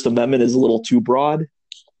the First Amendment is a little too broad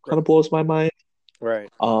kind of blows my mind. Right.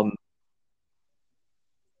 I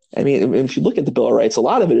mean, if you look at the Bill of Rights, a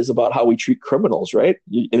lot of it is about how we treat criminals, right?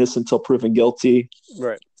 You're innocent until proven guilty.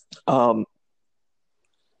 Right. You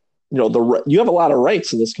have a lot of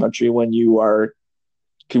rights in this country when you are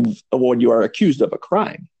accused of a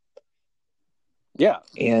crime. Yeah.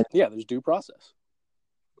 And yeah, there's due process.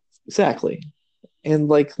 Exactly. And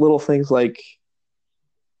like little things like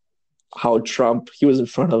how Trump, he was in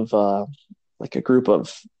front of like a group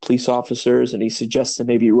of police officers and he suggested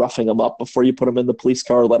maybe roughing them up before you put them in the police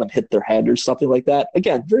car, let them hit their head or something like that.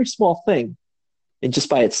 Again, very small thing and just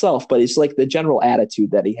by itself, but it's like the general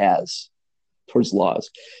attitude that he has towards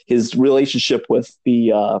laws. His relationship with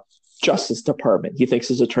the Justice Department. He thinks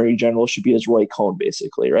his attorney general should be his Roy Cohn,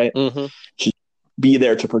 basically, right? Mm-hmm. Should be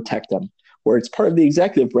there to protect them, where it's part of the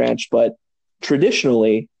executive branch, but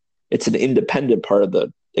traditionally it's an independent part of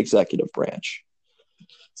the executive branch.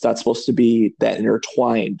 It's not supposed to be that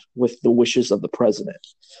intertwined with the wishes of the president.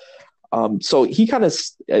 So he kind of,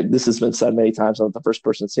 this has been said many times, I'm not the first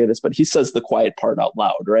person to say this, but he says the quiet part out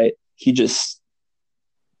loud, right? He just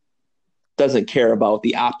doesn't care about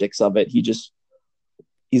the optics of it.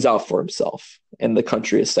 He's out for himself and the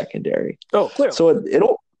country is secondary. Oh, clearly. So it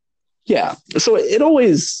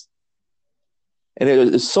always, and it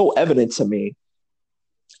is so evident to me,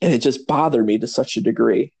 and it just bothered me to such a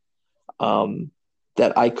degree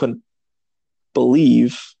that I couldn't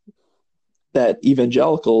believe that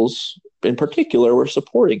evangelicals in particular were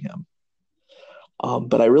supporting him.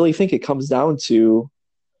 But I really think it comes down to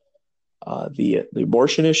the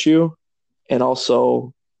abortion issue and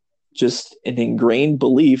also just an ingrained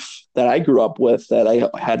belief that I grew up with that I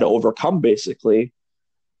had to overcome, basically,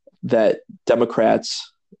 that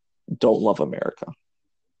Democrats don't love America.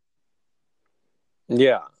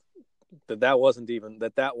 Yeah, that wasn't even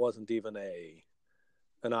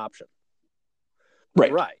an option.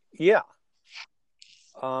 Right. Right. Yeah.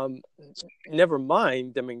 Never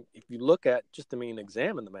mind. I mean, if you look at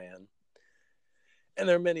examine the man, and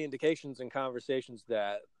there are many indications and conversations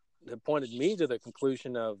that have pointed me to the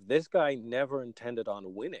conclusion of this guy never intended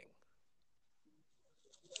on winning.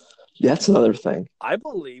 That's another thing. I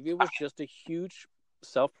believe it was just a huge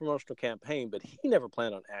self-promotional campaign, but he never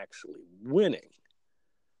planned on actually winning.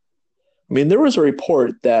 I mean, there was a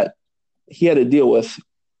report that he had to deal with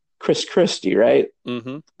Chris Christie, right?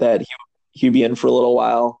 Mm-hmm. That he'd be in for a little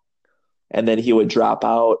while, and then he would drop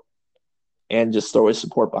out and just throw his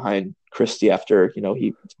support behind Christie after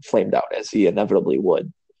he flamed out as he inevitably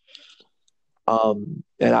would. And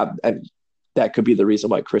that could be the reason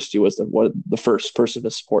why Christie was the first person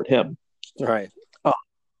to support him, right,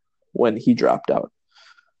 when he dropped out.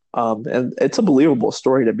 And it's a believable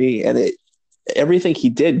story to me, and everything he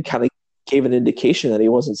did kind of gave an indication that he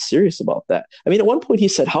wasn't serious about that. I mean, at one point he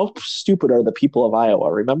said, "How stupid are the people of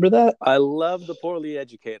Iowa?" Remember that? I love the poorly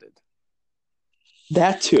educated.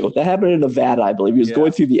 That too. That happened in Nevada, I believe. He was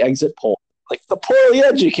going through the exit poll. Like, the poorly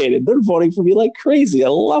educated, they're voting for me like crazy. I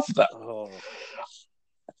love them.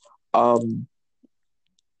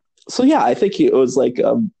 So yeah, I think it was like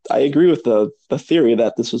I agree with the theory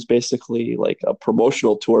that this was basically like a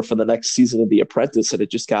promotional tour for the next season of The Apprentice, and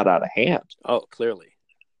it just got out of hand. Oh, clearly.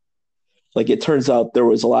 Like, it turns out there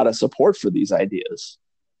was a lot of support for these ideas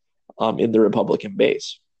in the Republican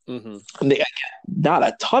base. Mm-hmm. And not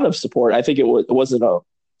a ton of support. I think it wasn't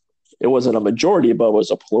a majority, but it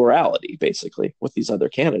was a plurality, basically, with these other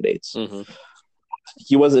candidates. Mm-hmm.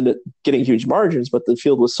 He wasn't getting huge margins, but the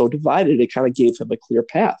field was so divided, it kind of gave him a clear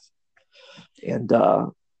path. And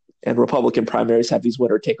Republican primaries have these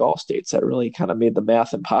winner-take-all states that really kind of made the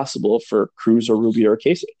math impossible for Cruz or Rubio or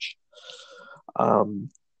Kasich.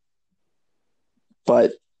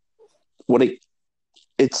 But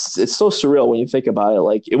it's so surreal when you think about it.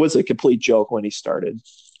 Like, it was a complete joke when he started.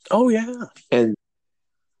 Oh yeah. And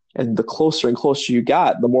the closer and closer you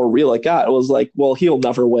got, the more real it got. It was like, well, he'll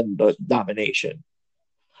never win the nomination.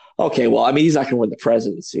 Okay, well, I mean, he's not going to win the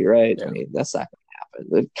presidency, right? Yeah. I mean, that's not going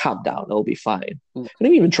to happen. Calm down. It'll be fine. Mm.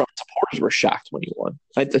 And even Trump supporters were shocked when he won.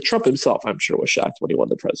 Trump himself, I'm sure, was shocked when he won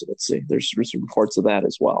the presidency. There's some reports of that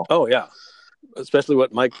as well. Oh, yeah. Especially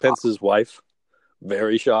what Mike Pence's wife.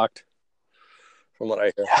 Very shocked from what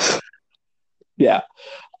I hear. Yeah.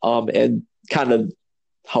 And kind of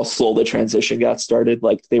how slow the transition got started.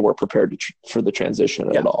 Like, they weren't prepared for the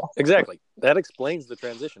transition at all. Exactly. That explains the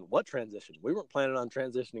transition. What transition? We weren't planning on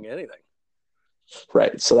transitioning anything.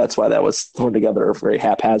 Right. So that's why that was thrown together very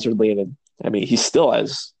haphazardly. And I mean, he still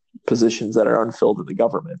has positions that are unfilled in the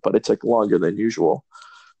government, but it took longer than usual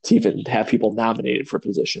to even have people nominated for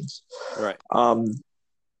positions. Right.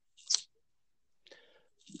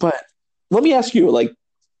 But let me ask you, like,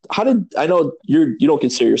 I know you don't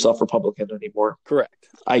consider yourself Republican anymore. Correct.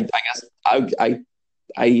 I guess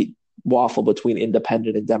I waffle between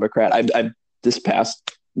independent and Democrat. I this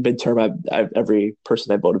past midterm, every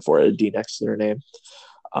person I voted for had a D next to their name.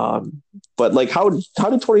 But like, how did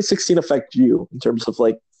 2016 affect you in terms of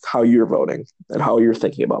like how you're voting and how you're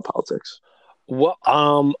thinking about politics? Well,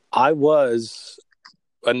 I was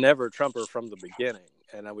a never Trumper from the beginning,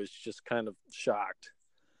 and I was just kind of shocked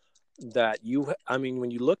that when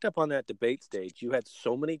you looked up on that debate stage, you had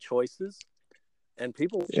so many choices, and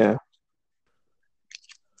people. Yeah.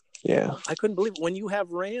 I couldn't believe it. When you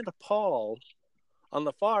have Rand Paul on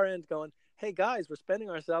the far end going, "Hey guys, we're spending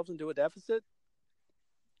ourselves into a deficit,"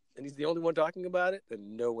 and he's the only one talking about it,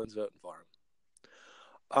 and no one's voting for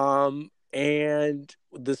him. And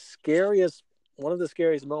one of the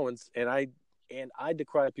scariest moments, and I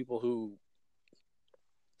decry people who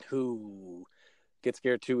get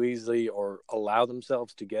scared too easily or allow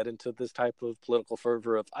themselves to get into this type of political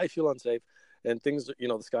fervor of I feel unsafe and things,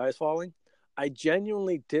 the sky is falling. I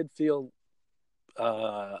genuinely did feel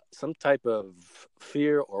some type of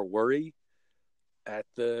fear or worry at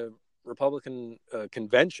the Republican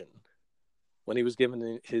convention when he was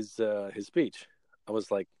giving his speech. I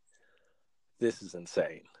was like, this is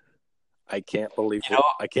insane. I can't believe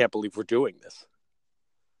we're doing this.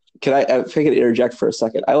 Can I, if I could interject for a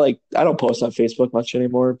second? I don't post on Facebook much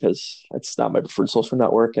anymore because it's not my preferred social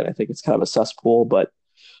network, and I think it's kind of a cesspool. But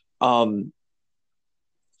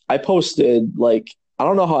I posted, like, I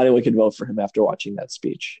don't know how anyone could vote for him after watching that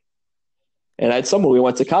speech. And I had someone we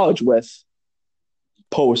went to college with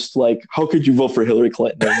post, like, how could you vote for Hillary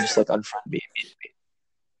Clinton? And just like unfriend me immediately.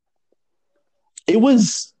 It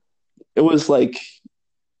was like,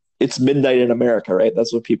 it's midnight in America, right?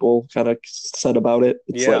 That's what people kind of said about it.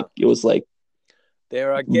 It's like, it was like,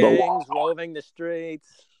 there are gangs roving the streets.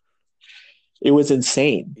 It was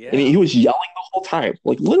insane. Yeah. I mean, he was yelling the whole time.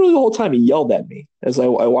 Like, literally the whole time he yelled at me as I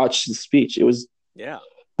watched his speech. It was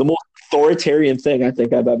the most authoritarian thing I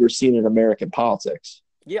think I've ever seen in American politics.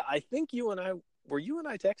 Yeah, I think were you and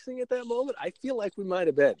I texting at that moment? I feel like we might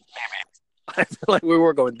have been. I feel like we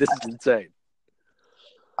were going, this is insane.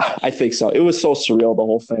 I think so. It was so surreal, the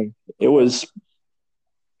whole thing. It was,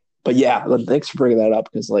 but yeah, thanks for bringing that up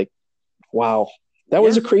because, like, wow, that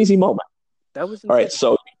was a crazy moment. That was insane. All right.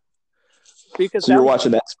 So you're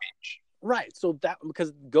watching that speech, right? So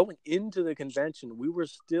because going into the convention, we were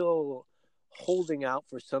still holding out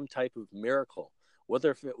for some type of miracle whether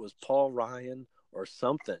if it was Paul Ryan or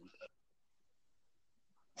something.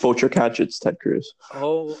 Vote your conscience, Ted Cruz.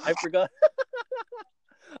 Oh, I forgot.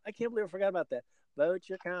 I can't believe I forgot about that. Vote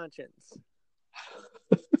your conscience.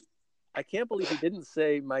 I can't believe he didn't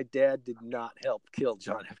say my dad did not help kill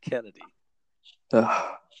John F. Kennedy.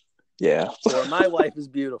 Yeah. Or my wife is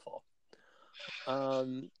beautiful.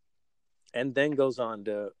 And then goes on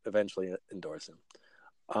to eventually endorse him.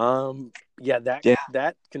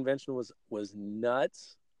 That convention was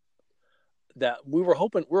nuts. That we were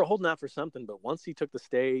holding out for something, but once he took the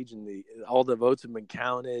stage and all the votes had been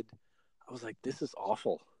counted, I was like, this is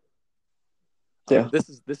awful. Yeah. This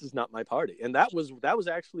is not my party. And that was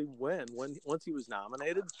actually when once he was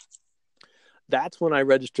nominated, that's when I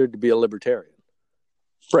registered to be a libertarian.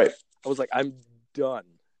 Right. I was like, I'm done.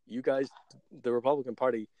 You guys, the Republican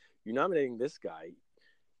Party, you're nominating this guy.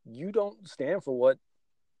 You don't stand for what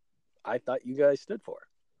I thought you guys stood for.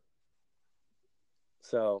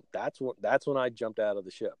 So that's when I jumped out of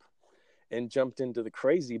the ship and jumped into the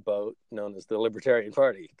crazy boat known as the Libertarian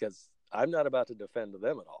Party, because I'm not about to defend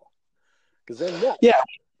them at all. Because they're nuts. Yeah.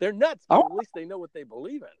 They're nuts, but at least they know what they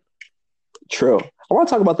believe in. True. I want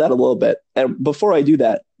to talk about that a little bit. And before I do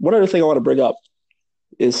that, one other thing I want to bring up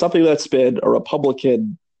is something that's been a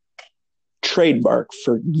Republican trademark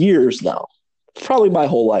for years now, probably my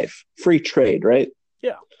whole life. Free trade, right?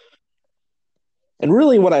 Yeah. And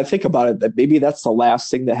really, when I think about it, that maybe that's the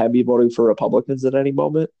last thing that had me voting for Republicans at any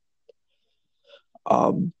moment.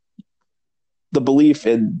 The belief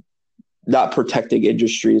in not protecting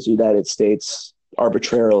industries in the United States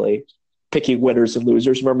arbitrarily, picking winners and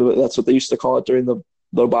losers. Remember, that's what they used to call it during the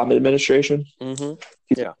Obama administration? Mm-hmm.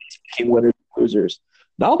 Yeah. Picking winners and losers.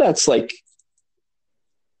 Now that's like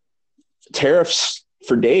tariffs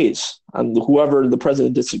for days on whoever the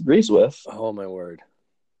president disagrees with. Oh, my word.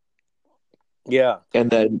 Yeah.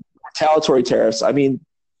 And then retaliatory tariffs. I mean,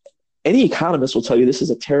 any economist will tell you this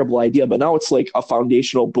is a terrible idea, but now it's like a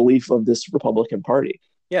foundational belief of this Republican Party.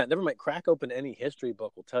 Yeah, never mind. Crack open any history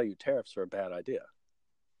book will tell you tariffs are a bad idea.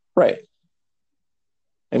 Right.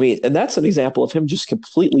 I mean, and that's an example of him just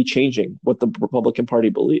completely changing what the Republican Party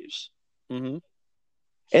believes. Mm-hmm.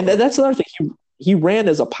 And that's another thing. He ran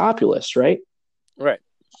as a populist, right? Right.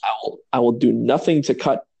 I will do nothing to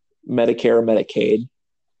cut Medicare or Medicaid.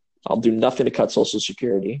 I'll do nothing to cut Social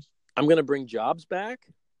Security. I'm going to bring jobs back?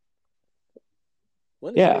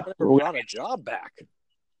 When has anyone ever brought a job back?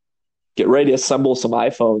 Get ready to assemble some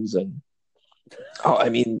iPhones and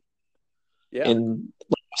in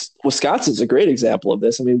Wisconsin's a great example of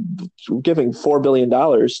this. I mean, we're giving $4 billion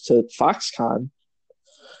to Foxconn,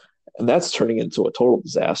 and that's turning into a total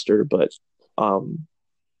disaster. But and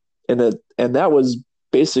that was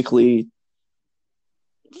basically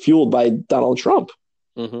fueled by Donald Trump.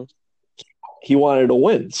 Mm-hmm. He wanted to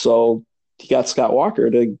win, so he got Scott Walker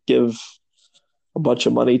to give a bunch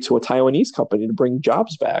of money to a Taiwanese company to bring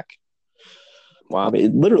jobs back. Wow. I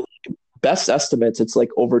mean, literally, best estimates, it's like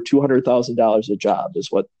over $200,000 a job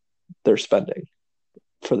is what they're spending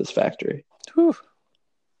for this factory. Whew.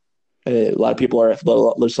 And a lot of people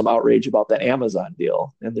there's some outrage about that Amazon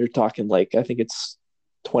deal, and they're talking like, I think it's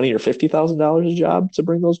 $20,000 or $50,000 a job to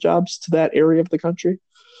bring those jobs to that area of the country.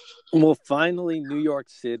 Well, finally, New York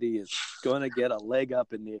City is going to get a leg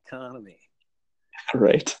up in the economy.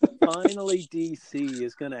 Right. Finally, DC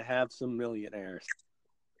is going to have some millionaires.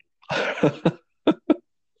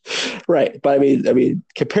 Right. But I mean,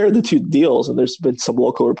 compare the two deals, and there's been some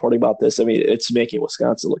local reporting about this. I mean, it's making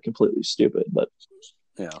Wisconsin look completely stupid, but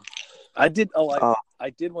yeah. I did want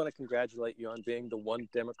to congratulate you on being the one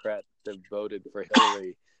Democrat that voted for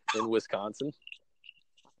Hillary in Wisconsin.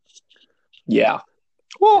 Yeah.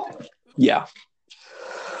 Well, yeah.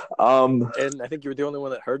 And I think you were the only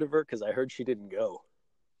one that heard of her, because I heard she didn't go.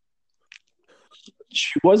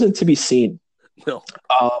 She wasn't to be seen. No.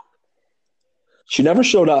 She never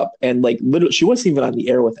showed up, and like literally, she wasn't even on the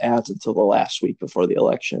air with ads until the last week before the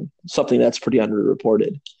election. Something that's pretty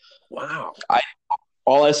underreported. Wow.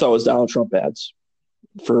 All I saw was Donald Trump ads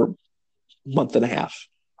for a month and a half.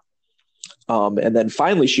 And then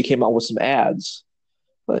finally she came out with some ads.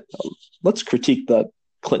 But let's critique the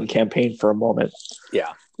Clinton campaign for a moment.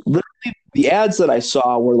 Yeah. Literally, the ads that I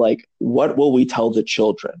saw were like, what will we tell the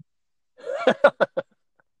children?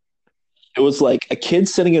 It was like a kid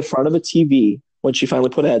sitting in front of a TV when she finally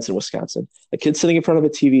put ads in Wisconsin. A kid sitting in front of a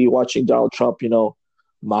TV watching Donald Trump,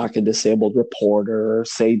 mock a disabled reporter or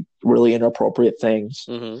say really inappropriate things.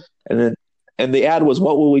 Mm-hmm. And the ad was,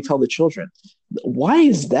 what will we tell the children? Why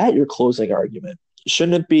is that your closing argument?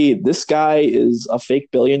 Shouldn't it be, this guy is a fake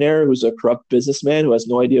billionaire who's a corrupt businessman who has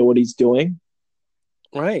no idea what he's doing?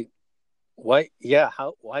 Right. Why? Yeah.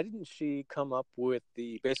 How? Why didn't she come up with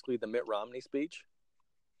basically the Mitt Romney speech?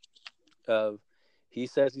 Of he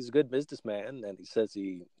says he's a good businessman, and he says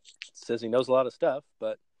he knows a lot of stuff,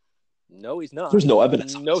 but no, he's not. There's no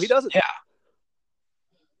evidence of No, he this. doesn't. Yeah.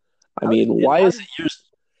 I mean, why is it used?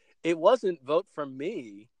 It wasn't vote for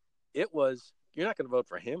me. It was, you're not going to vote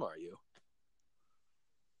for him, are you?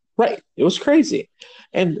 Right. It was crazy.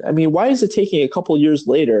 And I mean, why is it taking a couple years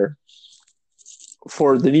later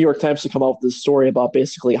for the New York Times to come out with this story about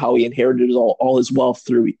basically how he inherited all his wealth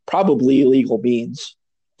through probably illegal means,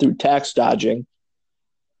 through tax dodging?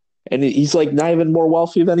 And he's like not even more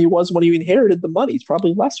wealthy than he was when he inherited the money. He's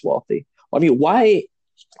probably less wealthy. I mean, why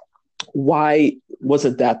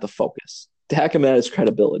wasn't that the focus? To hack him at his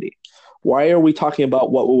credibility. Why are we talking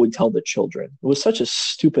about what will we tell the children? It was such a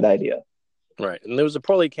stupid idea. Right. And there was a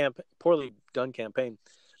poorly done campaign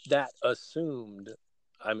that assumed,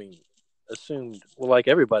 well, like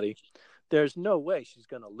everybody, there's no way she's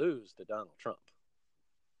going to lose to Donald Trump.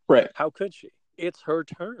 Right. How could she? It's her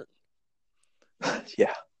turn.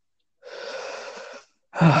 Yeah.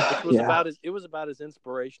 It was about as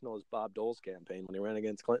inspirational as Bob Dole's campaign when he ran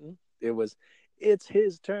against Clinton. It's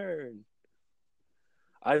his turn.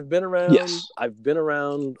 I've been around. Yes. I've been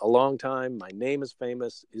around a long time. My name is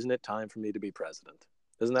famous. Isn't it time for me to be president?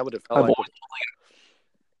 Isn't that what it felt like?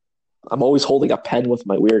 I'm always holding a pen with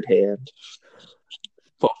my weird hand.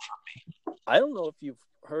 Vote for me. I don't know if you've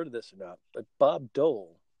heard of this or not, but Bob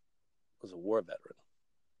Dole was a war veteran.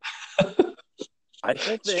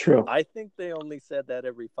 True. I think they only said that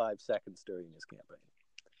every 5 seconds during his campaign.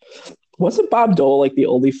 Wasn't Bob Dole like the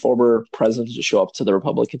only former president to show up to the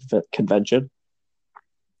Republican convention?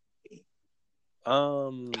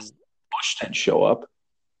 Bush didn't show up.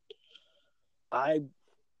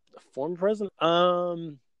 Former president.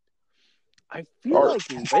 I feel like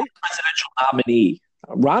presidential nominee.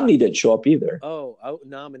 Romney didn't show up either. Oh,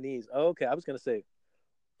 nominees. Oh, okay, I was going to say.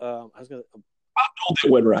 Bob Dole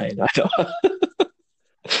did win, Ryan. I know.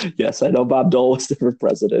 Yes, I know Bob Dole was never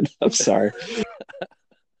president. I'm sorry.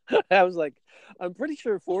 I was like, I'm pretty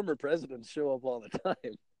sure former presidents show up all the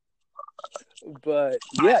time. But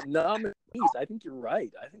yeah, nominees. I think you're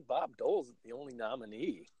right. I think Bob Dole's the only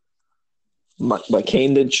nominee.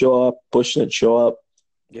 McCain didn't show up. Bush didn't show up.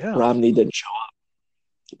 Yeah. Romney didn't show up.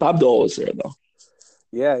 Bob Dole was there though.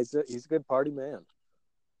 Yeah, he's a good party man.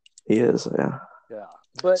 He is. Yeah. Yeah.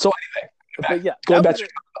 But so anyway,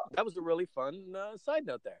 that was a really fun side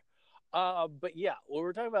note there. But yeah, what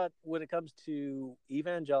we're talking about when it comes to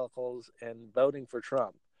evangelicals and voting for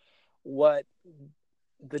Trump, what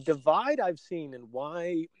the divide I've seen and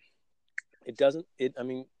why it doesn't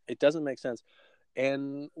make sense.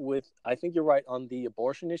 And I think you're right on the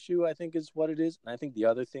abortion issue, I think is what it is. And I think the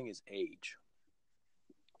other thing is age.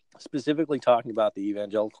 Specifically talking about the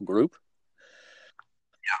evangelical group.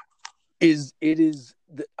 Yeah.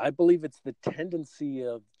 I believe it's the tendency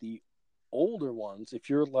of the older ones. If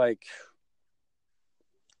you're like,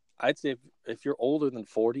 I'd say if you're older than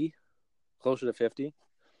 40, closer to 50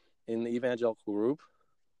 in the evangelical group,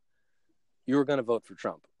 you're going to vote for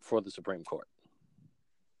Trump for the Supreme Court.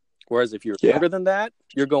 Whereas if you're younger than that,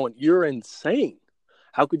 you're insane.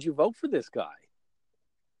 How could you vote for this guy?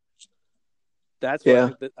 That's where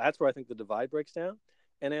I think the divide breaks down.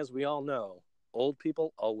 And as we all know, old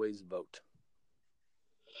people always vote.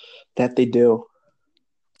 That they do.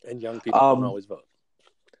 And young people don't always vote.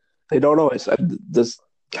 They don't always. The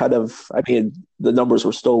numbers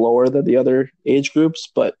were still lower than the other age groups,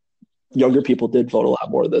 but younger people did vote a lot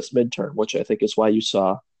more this midterm, which I think is why you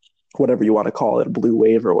saw whatever you want to call it, a blue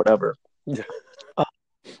wave or whatever.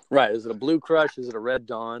 Right. Is it a blue crush? Is it a red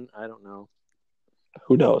dawn? I don't know.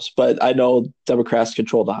 Who knows? But I know Democrats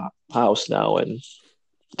control the House now, and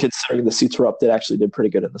considering the seats were up, they actually did pretty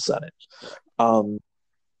good in the Senate.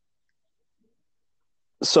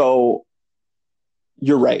 So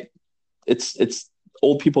you're right. It's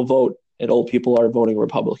old people vote, and old people are voting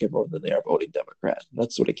Republican more than they are voting Democrat.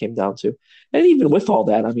 That's what it came down to. And even with all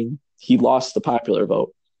that, I mean, he lost the popular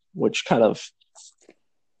vote, which kind of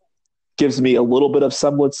gives me a little bit of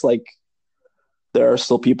semblance like there are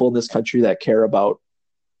still people in this country that care about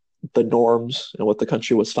the norms and what the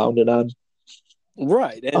country was founded on.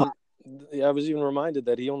 Right. And I was even reminded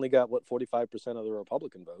that he only got, 45% of the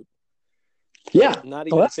Republican vote. Yeah. Not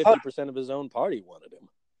even 50% of his own party wanted him.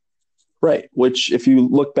 Right. Which, if you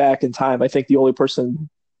look back in time, I think the only person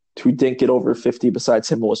who didn't get over 50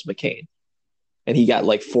 besides him was McCain. And he got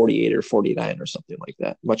like 48 or 49 or something like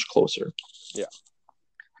that, much closer. Yeah.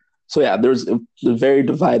 So yeah, there's a very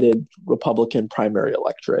divided Republican primary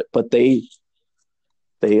electorate, but they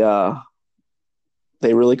really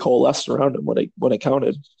coalesced around him when it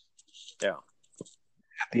counted. Yeah.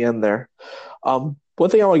 at the end there. One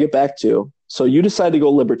thing I want to get back to. So you decided to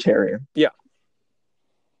go libertarian. Yeah.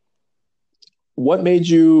 What made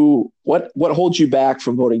you? What holds you back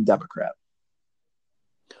from voting Democrat?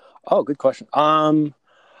 Oh, good question.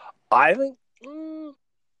 I think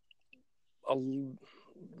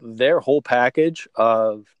their whole package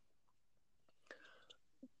of.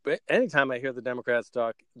 Anytime I hear the Democrats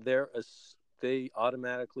talk, they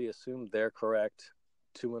automatically assume they're correct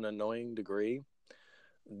to an annoying degree.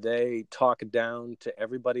 They talk down to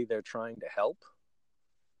everybody they're trying to help.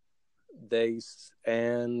 They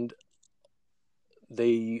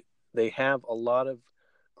have a lot of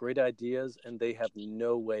great ideas, and they have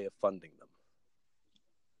no way of funding them.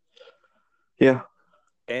 Yeah.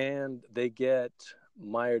 And they get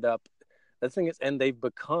mired up. The thing is, and they've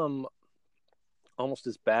become almost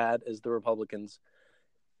as bad as the Republicans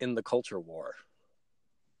in the culture war.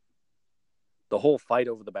 The whole fight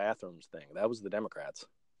over the bathrooms thing, that was the Democrats.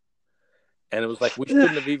 And it was like, we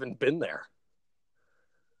shouldn't have even been there.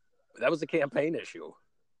 That was a campaign issue.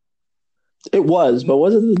 It was, but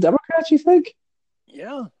was it the Democrats, you think?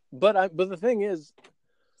 Yeah. But the thing is,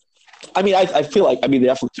 I mean, I feel like, they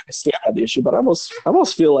definitely took a stand on the issue, but I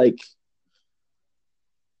almost feel like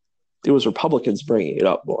it was Republicans bringing it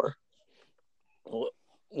up more.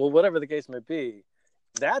 Well, whatever the case may be,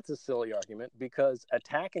 that's a silly argument because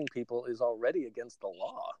attacking people is already against the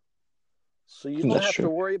law. So you don't have to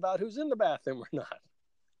worry about who's in the bathroom or not.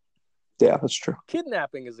 Yeah, that's true.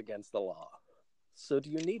 Kidnapping is against the law. So do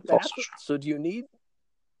you need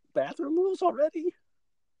bathroom rules already?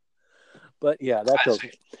 But yeah, that goes.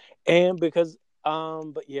 And because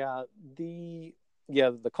but yeah, the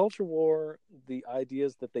culture war, the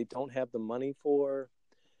ideas that they don't have the money for,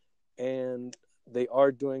 and they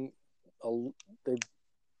are doing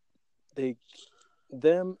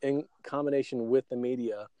them in combination with the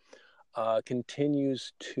media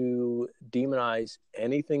continues to demonize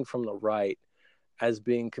anything from the right as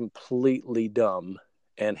being completely dumb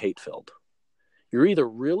and hate-filled. You're either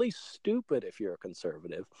really stupid if you're a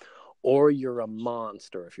conservative, or you're a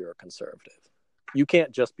monster if you're a conservative. You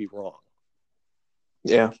can't just be wrong.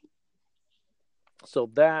 Yeah. So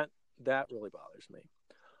that really bothers me.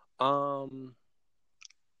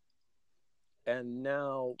 And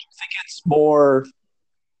now I think it's more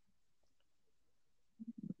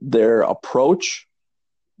their approach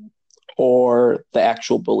or the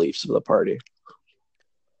actual beliefs of the party.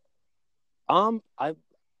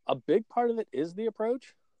 A big part of it is the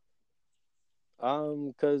approach.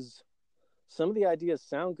 Because some of the ideas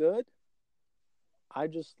sound good. I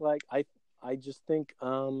just think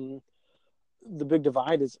the big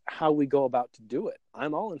divide is how we go about to do it.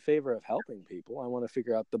 I'm all in favor of helping people. I want to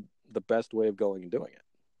figure out the best way of going and doing it.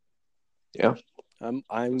 Yeah.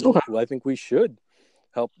 I think we should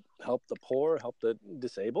help the poor, help the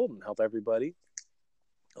disabled, and help everybody.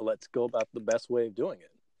 Let's go about the best way of doing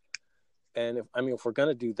it. And if we're going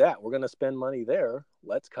to do that, we're going to spend money there.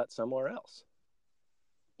 Let's cut somewhere else.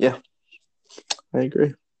 Yeah, I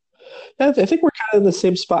agree. Yeah, I think we're kind of in the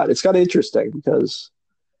same spot. It's kind of interesting because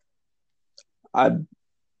I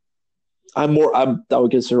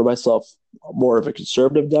would consider myself more of a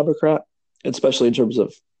conservative Democrat, especially in terms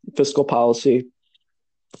of fiscal policy.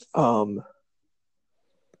 And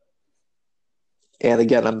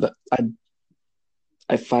again,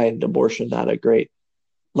 I find abortion not a great,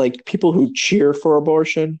 like, people who cheer for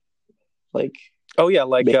abortion, like,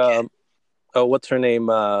 what's her name?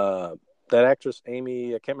 That actress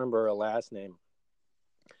Amy, I can't remember her last name,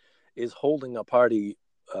 is holding a party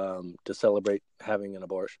to celebrate having an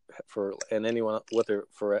abortion and anyone with her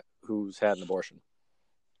who's had an abortion.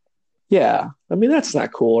 Yeah, that's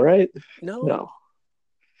not cool, right? No.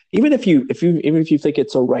 Even if you think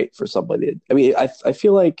it's a right for somebody, I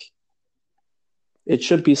feel like it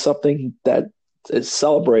should be something that is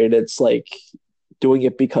celebrated. It's like doing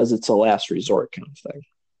it because it's a last resort kind of thing.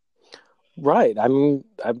 Right.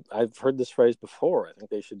 I've heard this phrase before. I think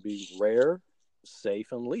they should be rare,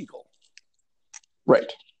 safe, and legal.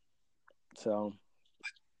 Right. So,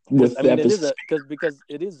 because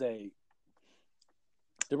it is a,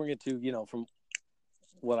 to bring it to, from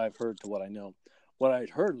what I've heard to what I know, what I'd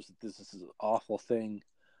heard was that this is an awful thing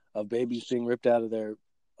of babies being ripped out of their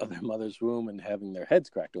mother's womb and having their heads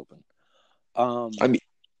cracked open.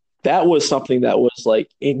 That was something that was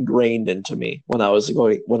like ingrained into me when I was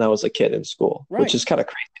a kid in school, right. Which is kind of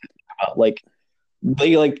crazy about. Like,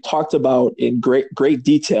 they talked about in great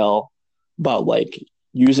detail about like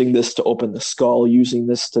using this to open the skull, using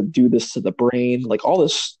this to do this to the brain, like all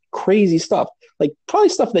this crazy stuff, like probably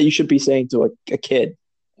stuff that you should be saying to a kid.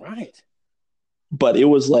 Right. But it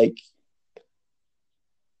was like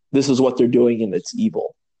this is what they're doing and it's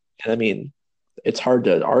evil. And I mean, it's hard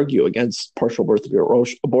to argue against partial birth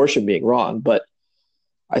abortion being wrong, but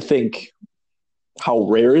I think how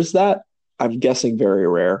rare is that? I'm guessing very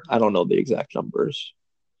rare. I don't know the exact numbers.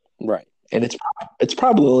 Right. And it's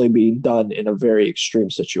probably only being done in a very extreme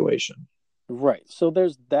situation. Right. So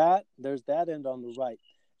there's that end on the right.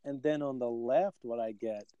 And then on the left, what I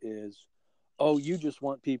get is, oh, you just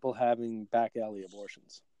want people having back alley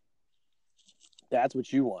abortions. That's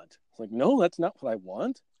what you want. It's like, no, that's not what I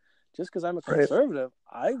want. Just because I'm a conservative,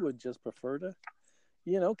 I would just prefer to,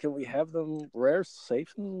 can we have them rare,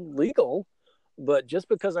 safe, and legal? But just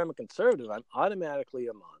because I'm a conservative, I'm automatically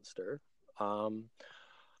a monster.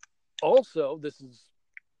 Also, this is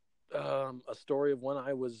a story of when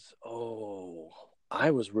I was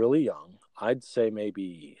really young. I'd say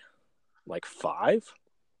maybe like 5.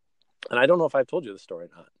 And I don't know if I've told you this story or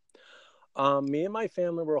not. Me and my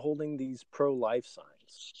family were holding these pro-life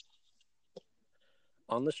signs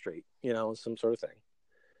on the street, some sort of thing.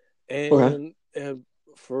 And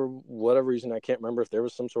for whatever reason, I can't remember if there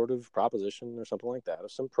was some sort of proposition or something like that, or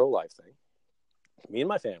some pro-life thing. Me and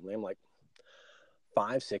my family, I'm like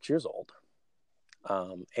 5, 6 years old.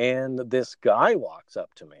 And this guy walks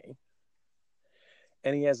up to me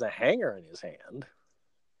and he has a hanger in his hand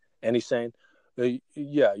and he's saying,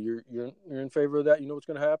 yeah, you're in favor of that. You know what's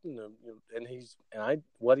going to happen. And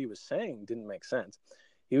what he was saying didn't make sense.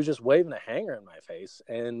 He was just waving a hanger in my face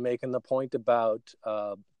and making the point about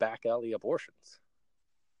back alley abortions.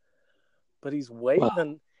 But he's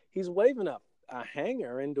waving a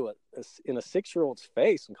hanger in a 6-year-old's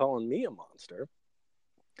face and calling me a monster.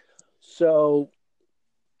 So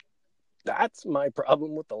that's my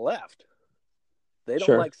problem with the left. They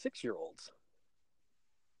don't like 6-year-olds.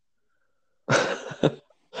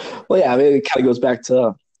 Well, yeah, I mean, it kind of goes back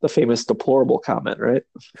to the famous deplorable comment, right?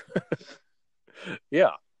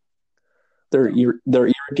 Yeah. They're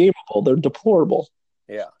irredeemable. They're deplorable.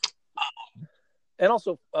 Yeah. And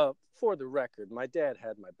also, for the record, my dad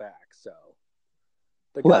had my back, so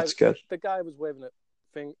that's good. The guy was waving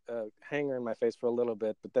a hanger in my face for a little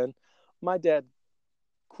bit, but then my dad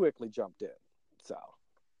quickly jumped in. So,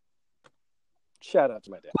 shout out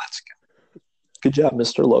to my dad. That's good. Good job,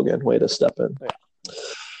 Mr. Logan. Way to step in.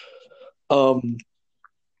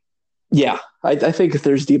 Yeah. I think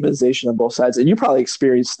there's demonization on both sides, and you probably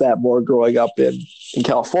experienced that more growing up in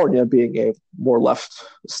California, being a more left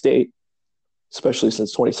state, especially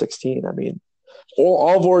since 2016. I mean,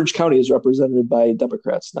 all of Orange County is represented by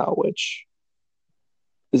Democrats now, which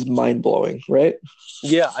is mind-blowing, right?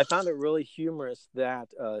 Yeah, I found it really humorous that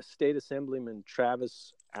State Assemblyman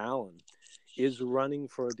Travis Allen is running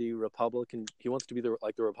for the Republican. He wants to be the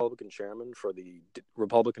Republican chairman for the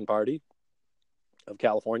Republican Party of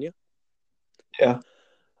California. Yeah.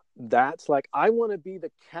 That's like, I want to be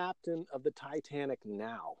the captain of the Titanic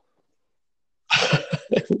now.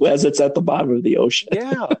 As it's at the bottom of the ocean.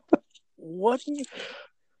 Yeah. What?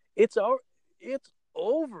 It's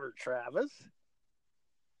over, Travis.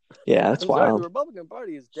 Yeah, that's wild. The Republican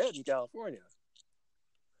Party is dead in California.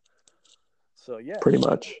 So yeah, pretty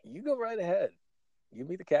much. You go right ahead. You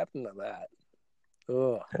be the captain of that.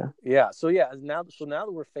 Ugh. Yeah. So now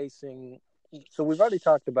that we're facing, so we've already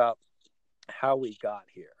talked about how we got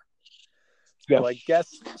here. Yeah. So I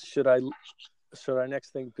guess should our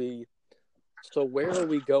next thing be, so where are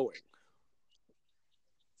we going?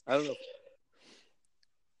 I don't know.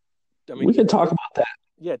 I mean, we can talk about that.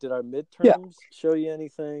 Yeah. Did our midterms show you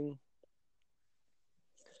anything?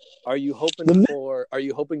 Are you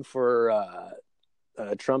hoping for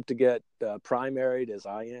Trump to get primaried as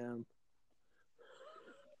I am?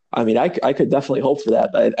 I mean, I could definitely hope for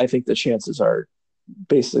that, but I think the chances are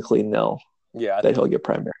basically nil. Yeah, that he'll get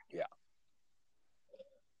primary. Yeah.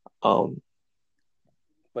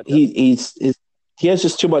 But he has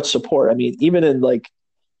just too much support. I mean, even in like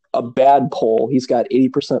a bad poll, he's got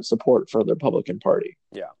 80% support for the Republican Party.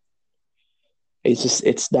 Yeah.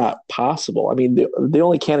 It's not possible. I mean, the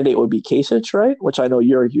only candidate would be Kasich, right? Which I know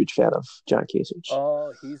you're a huge fan of, John Kasich.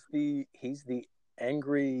 Oh, he's the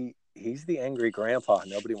angry grandpa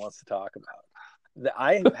nobody wants to talk about.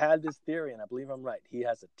 I have had this theory, and I believe I'm right. He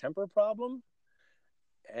has a temper problem,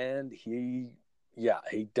 and he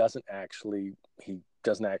doesn't actually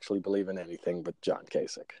believe in anything but John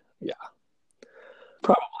Kasich. Yeah,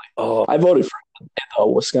 probably. Oh, I voted for him in the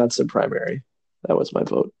Wisconsin primary. That was my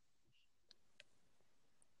vote.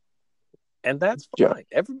 And that's fine.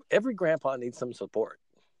 Yeah. Every grandpa needs some support.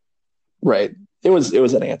 Right. It was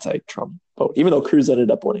an anti-Trump vote, even though Cruz ended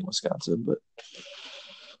up winning Wisconsin. But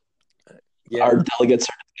our delegates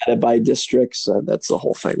are divided by districts. That's the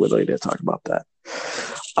whole thing. We don't need to talk about that.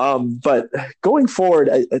 But going forward,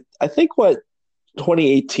 I think what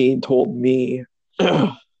 2018 told me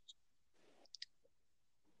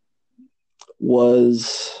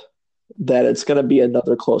was that it's going to be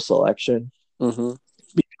another close election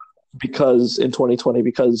because in 2020,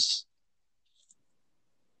 because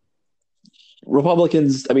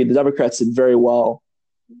Republicans, I mean, the Democrats did very well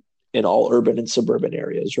in all urban and suburban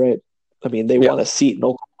areas, right? I mean, they won a seat in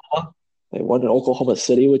Oklahoma. They won in Oklahoma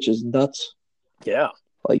City, which is nuts. Yeah.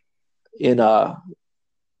 Like in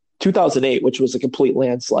 2008, which was a complete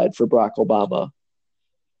landslide for Barack Obama,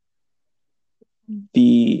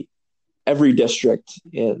 every district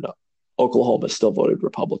in Oklahoma still voted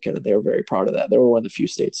Republican, and they were very proud of that. They were one of the few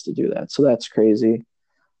states to do that. So that's crazy.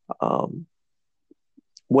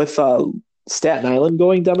 With Staten Island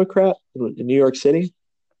going Democrat in New York City,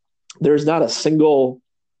 there's not a single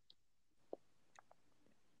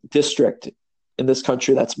district in this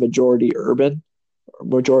country that's majority urban or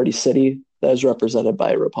majority city that is represented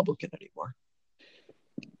by a Republican anymore.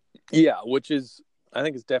 Yeah, which is, I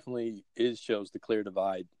think, shows the clear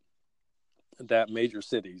divide that major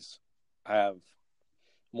cities have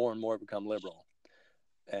more and more become liberal.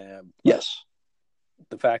 And yes,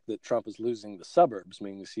 the fact that Trump is losing the suburbs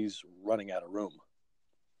means he's running out of room.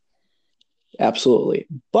 Absolutely.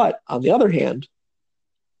 But on the other hand,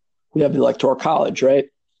 we have the Electoral College, right?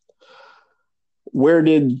 Where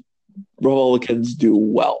did Republicans do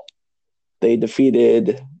well? They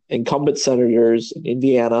defeated incumbent senators in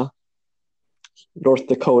Indiana, North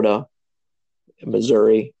Dakota,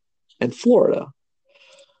 Missouri, and Florida.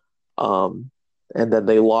 And then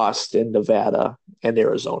they lost in Nevada and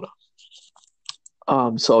Arizona.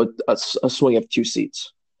 So a swing of 2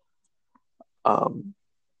 seats.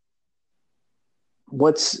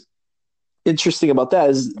 What's interesting about that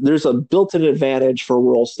is there's a built-in advantage for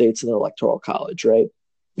rural states in the Electoral College, right?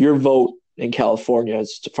 Your vote in California,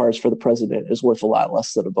 as far as for the president, is worth a lot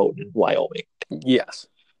less than a vote in Wyoming. Yes.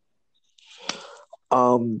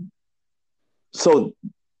 So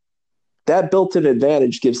that built-in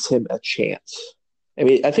advantage gives him a chance. I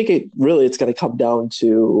mean, I think it's going to come down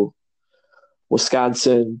to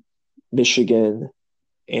Wisconsin, Michigan,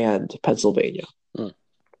 and Pennsylvania,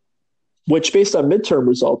 which, based on midterm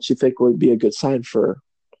results, you think would be a good sign for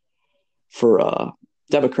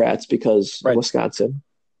Democrats because Wisconsin,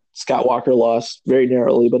 Scott Walker lost very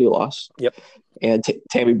narrowly, but he lost. Yep. And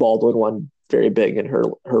Tammy Baldwin won very big in her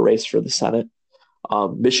race for the Senate.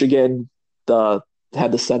 Michigan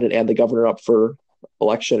had the Senate and the governor up for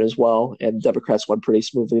election as well, and Democrats won pretty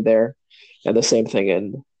smoothly there. And the same thing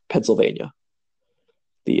in Pennsylvania.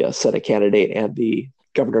 The Senate candidate and the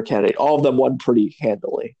governor candidate, all of them won pretty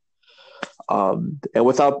handily. And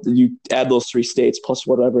without, you add those 3 states plus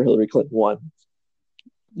whatever Hillary Clinton won,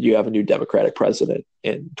 you have a new Democratic president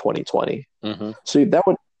in 2020. So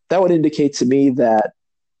that would indicate to me that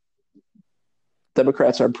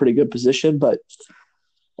Democrats are in pretty good position, but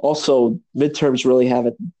also midterms really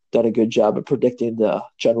haven't done a good job of predicting the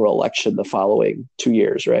general election the following 2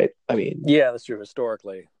 years, right? I mean, yeah, that's true.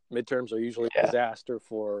 Historically, midterms are usually a disaster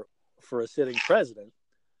for a sitting president,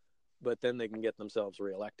 but then they can get themselves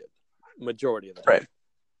reelected. Majority of the time.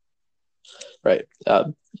 Right.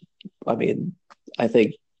 I mean, I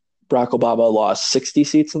think Barack Obama lost 60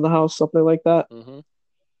 seats in the House, something like that, in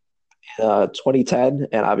 2010,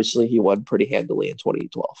 and obviously he won pretty handily in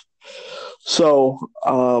 2012. So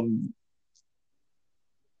I'm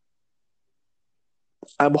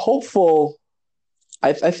hopeful.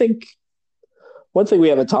 I think one thing we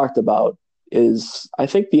haven't talked about is I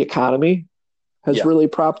think the economy has really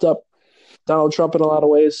propped up Donald Trump in a lot of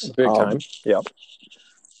ways. Big time. Yeah.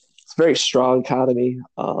 It's a very strong economy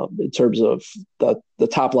in terms of the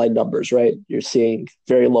top line numbers, right? You're seeing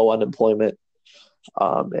very low unemployment,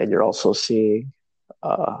 and you're also seeing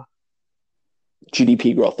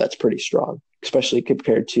GDP growth that's pretty strong, especially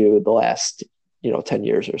compared to the last 10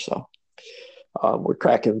 years or so. We're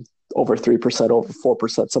cracking over 3%, over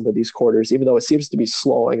 4% some of these quarters, even though it seems to be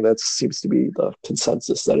slowing. That seems to be the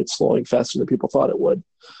consensus, that it's slowing faster than people thought it would.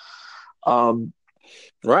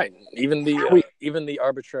 Right. Even the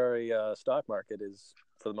arbitrary stock market is,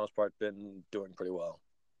 for the most part, been doing pretty well.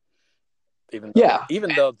 Even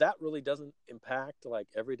though that really doesn't impact like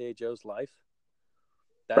everyday Joe's life.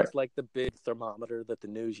 That's like the big thermometer that the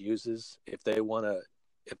news uses if they want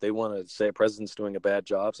to say a president's doing a bad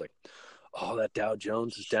job. It's like, oh, that Dow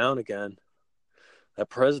Jones is down again. That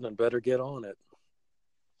president better get on it.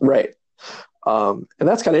 Right. And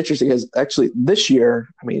that's kind of interesting because actually this year,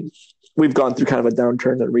 I mean, we've gone through kind of a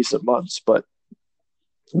downturn in recent months, but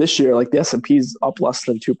this year, like the S&P is up less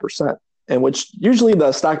than 2%, and which usually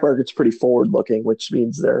the stock market's pretty forward looking, which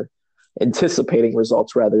means they're anticipating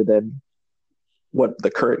results rather than what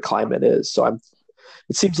the current climate is. So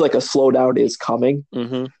it seems like a slowdown is coming.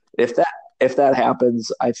 Mm-hmm. If that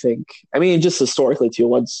happens, I think, I mean, just historically too,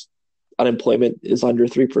 once unemployment is under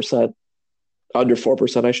 3%, under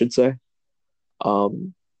 4%, I should say.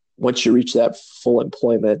 Once you reach that full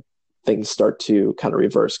employment, things start to kind of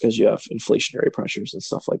reverse because you have inflationary pressures and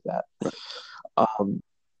stuff like that.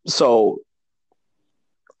 So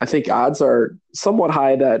I think odds are somewhat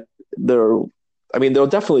high that there'll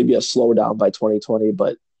definitely be a slowdown by 2020,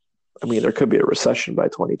 but I mean, there could be a recession by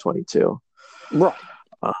 2022. Right.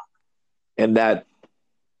 And that,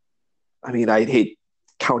 I mean, I hate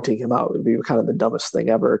counting him out. It would be kind of the dumbest thing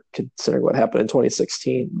ever considering what happened in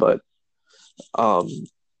 2016. But I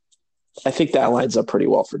think that lines up pretty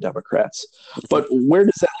well for Democrats. But where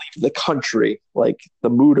does that leave the country? Like the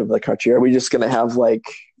mood of the country? Are we just going to have like,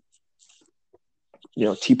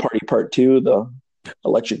 Tea Party Part 2, the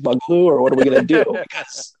electric boogaloo, or what are we going to do?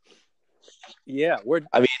 Because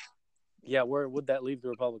where would that leave the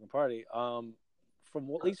Republican Party? From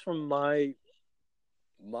at least from my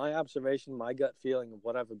observation, my gut feeling of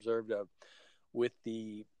what I've observed of with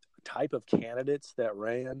the type of candidates that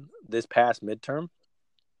ran this past midterm,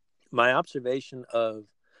 my observation of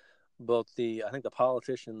both the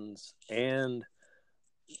politicians and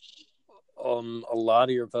a lot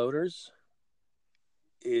of your voters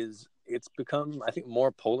is it's become, I think,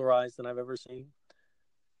 more polarized than I've ever seen,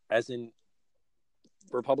 as in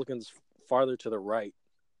Republicans farther to the right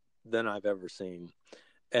than I've ever seen,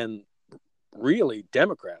 and really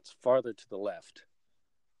Democrats farther to the left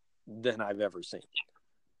than I've ever seen.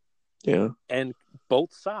 Yeah. And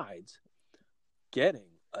both sides getting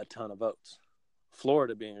a ton of votes.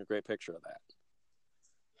 Florida being a great picture of that.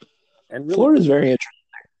 And really, Florida's very interesting.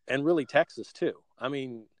 And really Texas too. I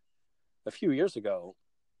mean, a few years ago,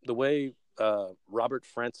 the way Robert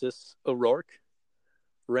Francis O'Rourke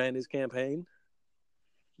ran his campaign.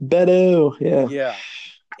 Beto, yeah. Yeah.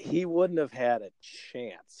 He wouldn't have had a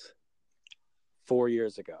chance 4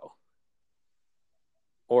 years ago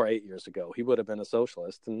or 8 years ago. He would have been a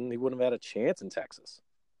socialist and he wouldn't have had a chance in Texas.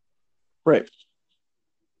 Right.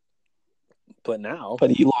 But now. But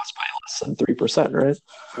he lost by less than 3%, right?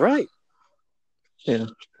 Right. Yeah.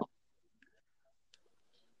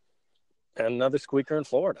 And another squeaker in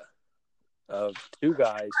Florida of two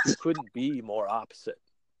guys who couldn't be more opposite.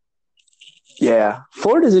 Yeah.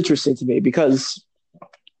 Florida's interesting to me because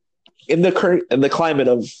in the climate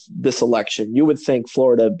of this election, you would think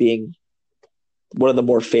Florida being one of the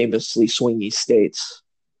more famously swingy states,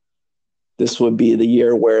 this would be the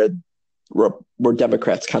year where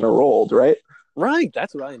Democrats kind of rolled, right? Right.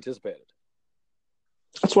 That's what I anticipated.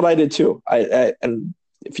 That's what I did too. I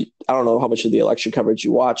don't know how much of the election coverage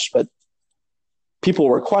you watched, but people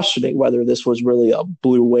were questioning whether this was really a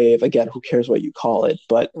blue wave. Again, who cares what you call it?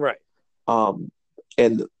 But right.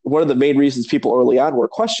 And one of the main reasons people early on were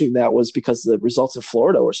questioning that was because the results in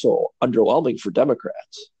Florida were so underwhelming for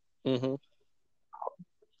Democrats. Mm-hmm.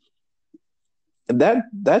 And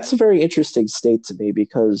that's a very interesting state to me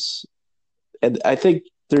because, and I think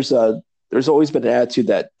there's always been an attitude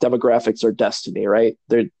that demographics are destiny, right?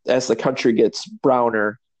 As the country gets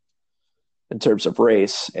browner in terms of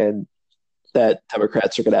race, and that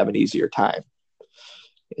Democrats are going to have an easier time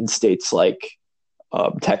in states like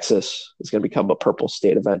Texas is going to become a purple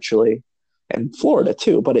state eventually, and Florida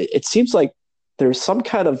too. But it seems like there's some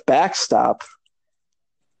kind of backstop.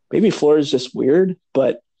 Maybe Florida's just weird,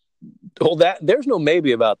 but there's no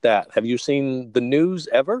maybe about that. Have you seen the news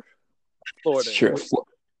ever? Florida. Sure.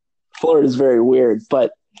 Florida is very weird,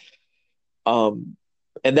 but and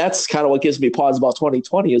that's kind of what gives me pause about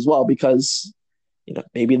 2020 as well, because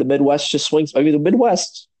maybe the Midwest just swings. I mean, the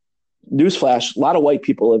Midwest, newsflash, a lot of white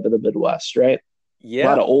people live in the Midwest, right? Yeah, a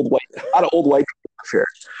lot of old white people here.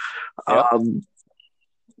 Yep.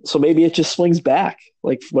 So maybe it just swings back,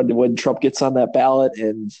 like when Trump gets on that ballot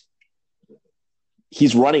and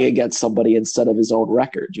he's running against somebody instead of his own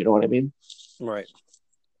record. You know what I mean? Right.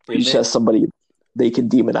 He just has somebody they can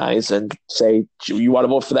demonize and say, you want to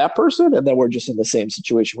vote for that person? And then we're just in the same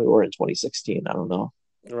situation we were in 2016. I don't know.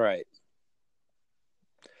 Right.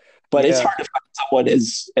 But it's hard to find someone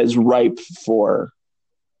as ripe for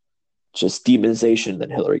just demonization than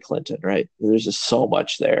Hillary Clinton, right? There's just so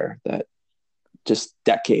much there that just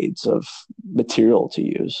decades of material to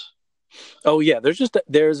use. Oh, yeah. There's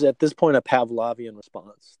at this point a Pavlovian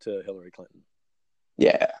response to Hillary Clinton.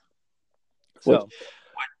 Yeah. So.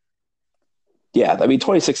 Yeah, I mean,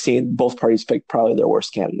 2016, both parties picked probably their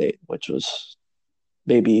worst candidate, which was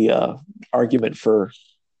maybe argument for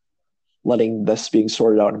letting this being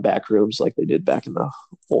sorted out in back rooms like they did back in the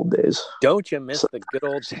old days. Don't you miss the good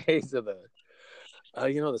old days of the,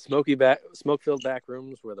 the smoke-filled back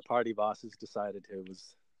rooms where the party bosses decided who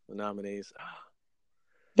was the nominees?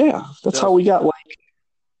 Yeah, that's how we got like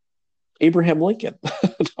Abraham Lincoln.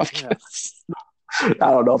 Yeah.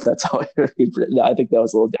 I don't know if that's how. I think that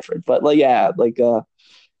was a little different, but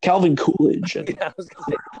Calvin Coolidge. And, yeah,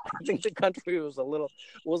 I think the country was a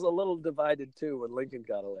little divided too when Lincoln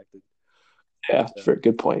got elected. Yeah, for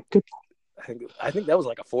good point. Good point. I think that was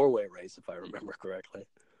like a 4-way race, if I remember correctly.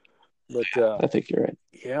 But I think you're right.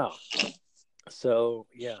 Yeah. So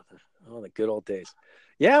yeah, the good old days.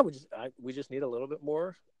 Yeah, we just need a little bit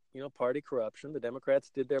more, party corruption. The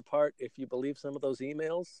Democrats did their part, if you believe some of those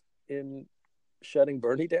emails, in shutting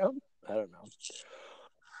Bernie down. I don't know.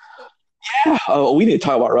 Yeah, we didn't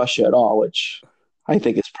talk about Russia at all, which I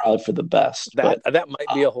think is probably for the best. That might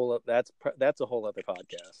be that's a whole other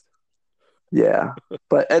podcast. Yeah,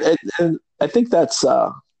 but and I think that's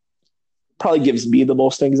probably gives me the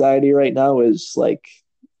most anxiety right now is like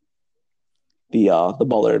the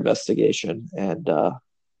Mueller investigation and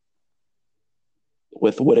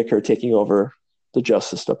with Whitaker taking over the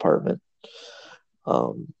Justice Department.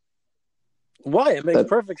 Why? It makes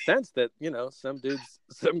perfect sense that,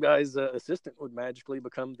 some guy's assistant would magically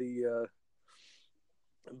become the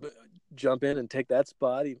jump in and take that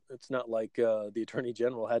spot. It's not like the Attorney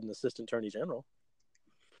General had an assistant Attorney General.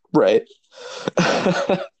 Right.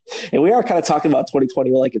 And we are kind of talking about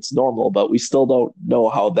 2020 like it's normal, but we still don't know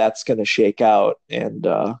how that's going to shake out. And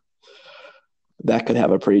that could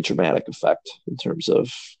have a pretty dramatic effect in terms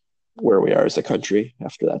of where we are as a country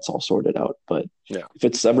after that's all sorted out. But yeah, if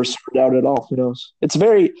it's ever sorted out at all, who knows? It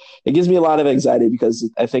gives me a lot of anxiety because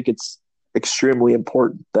I think it's extremely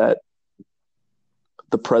important that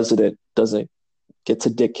the president doesn't get to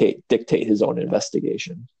dictate his own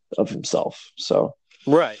investigation of himself. So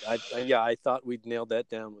right, I thought we'd nailed that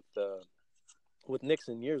down with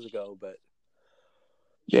Nixon years ago, but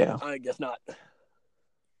yeah, I guess not.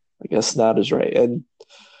 I guess not is right, and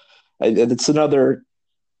it's another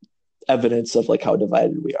evidence of like how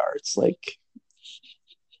divided we are. It's like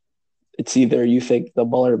it's either you think the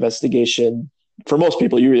Mueller investigation, for most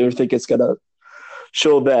people, you either think it's gonna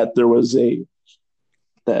show that there was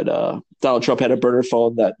that Donald Trump had a burner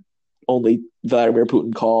phone that only Vladimir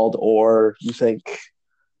Putin called, or you think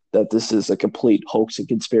that this is a complete hoax and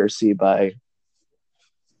conspiracy by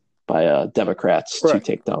Democrats to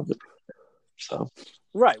take down the. So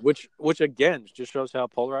right, which again just shows how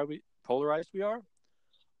polarized we are.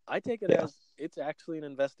 I take it as it's actually an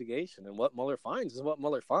investigation, and what Mueller finds is what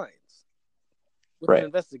Mueller finds. With an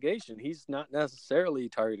investigation, he's not necessarily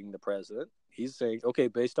targeting the president. He's saying, okay,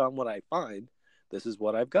 based on what I find, this is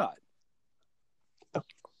what I've got.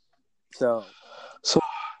 So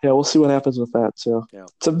yeah, we'll see what happens with that. So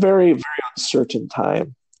it's a very, very uncertain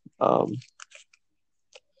time. And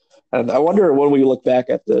I wonder when we look back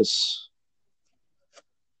at this,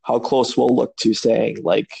 how close we'll look to saying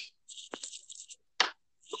like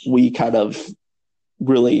we kind of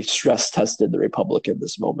really stress tested the Republic in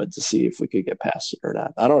this moment to see if we could get past it or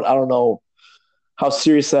not. I don't know how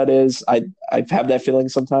serious that is. I have that feeling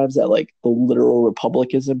sometimes that like the literal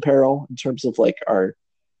Republic is in peril in terms of like how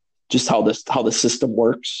the system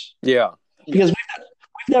works. Yeah, because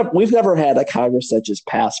we've never had a Congress that just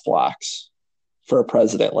pass blocks for a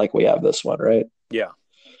president like we have this one, right? Yeah,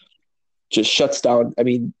 just shuts down. I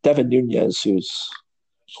mean, Devin Nunes,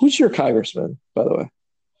 who's your congressman, by the way?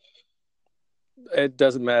 It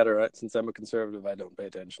doesn't matter, right? Since I'm a conservative, I don't pay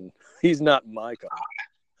attention. He's not my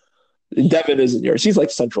congressman. Devin isn't yours. He's like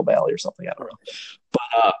Central Valley or something. I don't know.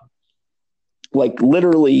 But like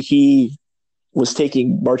literally, he was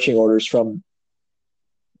taking marching orders from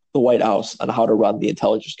the White House on how to run the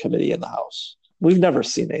Intelligence Committee in the House. We've never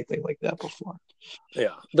seen anything like that before.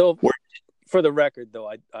 Yeah. Though, for the record,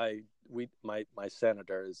 though, my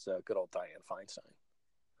senator is good old Dianne Feinstein.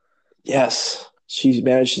 Yes, she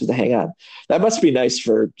manages to hang on. That must be nice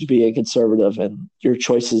to be a conservative, and your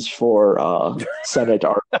choices for Senate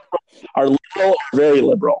are liberal, or very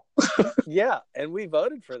liberal. Yeah, and we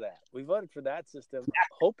voted for that. We voted for that system,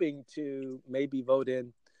 hoping to maybe vote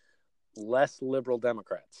in less liberal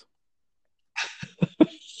Democrats.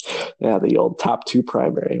 Yeah, the old top two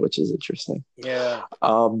primary, which is interesting. Yeah.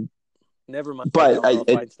 Never mind. But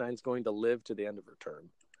Feinstein's going to live to the end of her term.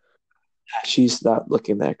 She's not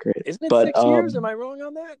looking that great. Isn't it 6 years? Am I wrong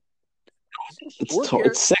on that?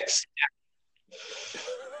 It's 6.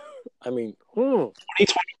 I mean,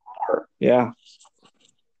 2024. Yeah,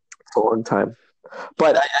 it's a long time.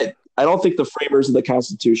 But I don't think the framers of the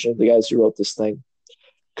Constitution, the guys who wrote this thing,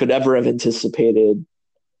 could ever have anticipated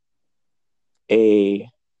a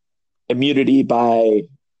immunity by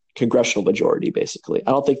congressional majority, basically.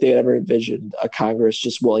 I don't think they had ever envisioned a Congress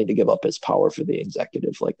just willing to give up its power for the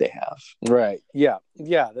executive like they have. Right. Yeah.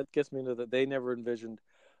 Yeah. That gets me into that. They never envisioned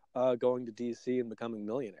going to D.C. and becoming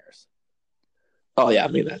millionaires. Oh, yeah. I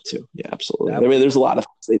mean, that too. Yeah, absolutely. I mean, there's a lot of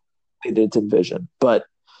things they didn't envision. But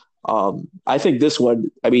I think this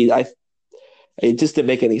one, I mean, it just didn't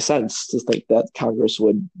make any sense to think that Congress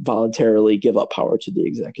would voluntarily give up power to the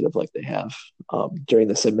executive like they have during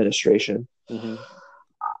this administration. Mm-hmm.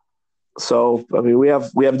 So, I mean, we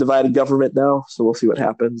have divided government now, so we'll see what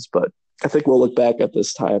happens. But I think we'll look back at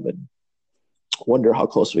this time and wonder how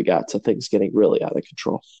close we got to things getting really out of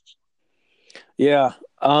control. Yeah.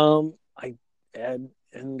 And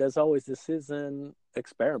as always, this is an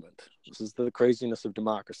experiment. This is the craziness of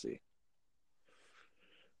democracy.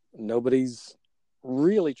 Nobody's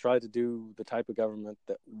really tried to do the type of government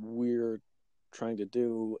that we're trying to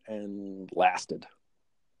do and lasted.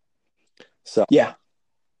 So yeah,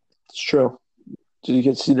 it's true. You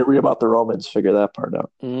can see to read about the Romans, figure that part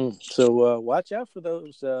out. So watch out for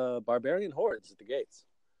those barbarian hordes at the gates.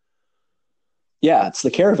 Yeah, it's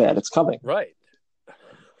the caravan. It's coming. Right.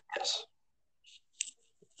 Yes.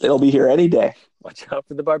 It'll be here any day. Watch out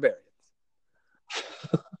for the barbarians.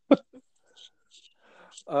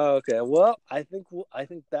 Okay. Well, I think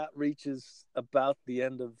that reaches about the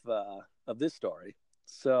end of this story.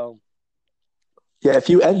 So. Yeah, if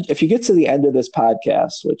you get to the end of this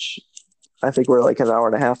podcast, which I think we're like an hour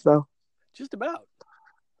and a half now. Just about.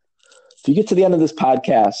 If you get to the end of this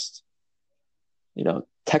podcast,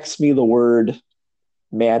 text me the word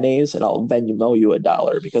mayonnaise and I'll Venmo you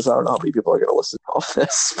 $1 because I don't know how many people are going to listen to all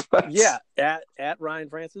this. But... Yeah, at Ryan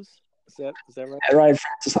Francis. Is that right? At Ryan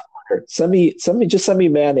Francis. Send me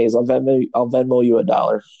mayonnaise. I'll Venmo you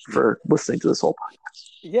 $1 for listening to this whole podcast.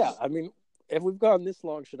 Yeah, I mean, if we've gone this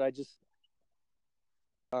long, should I just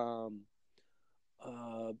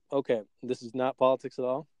okay, this is not politics at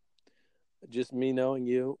all. Just me knowing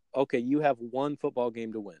you. Okay, you have one football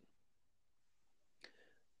game to win.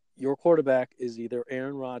 Your quarterback is either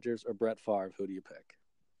Aaron Rodgers or Brett Favre. Who do you pick?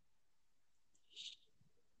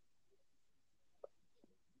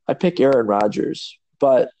 I pick Aaron Rodgers,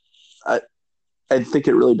 but I think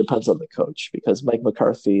it really depends on the coach because Mike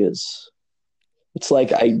McCarthy it's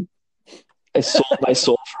like I sold my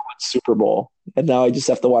soul for one Super Bowl and now I just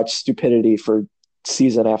have to watch stupidity for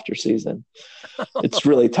season after season. It's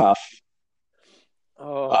really tough.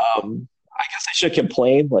 I guess I should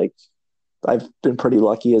complain. Like I've been pretty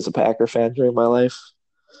lucky as a Packer fan during my life.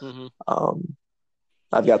 Mm-hmm.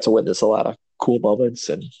 I've got to witness a lot of cool moments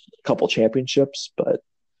and a couple championships, but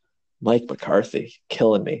Mike McCarthy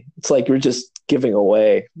killing me. It's like you're just giving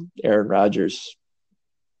away Aaron Rodgers'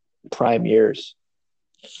 prime years.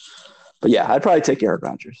 But yeah, I'd probably take Aaron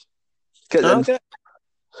Rodgers. Okay.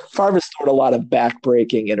 Favre has thrown a lot of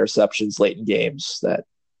back-breaking interceptions late in games that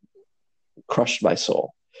crushed my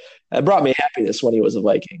soul. It brought me happiness when he was a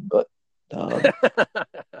Viking, but there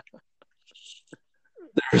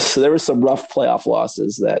were some rough playoff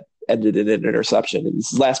losses that ended in an interception.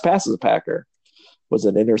 His last pass as a Packer was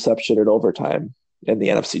an interception in overtime in the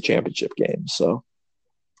NFC Championship game. So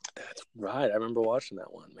that's right. I remember watching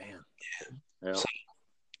that one, man. Yeah. So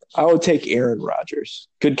I would take Aaron Rodgers.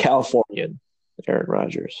 Good Californian Aaron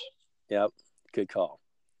Rodgers. Yep. Good call.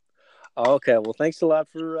 Okay. Well, thanks a lot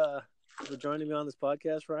for joining me on this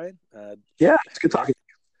podcast, Ryan. Yeah, it's good talking to you.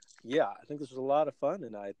 Yeah, I think this was a lot of fun,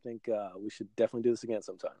 and I think we should definitely do this again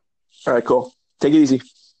sometime. All right, cool. Take it easy.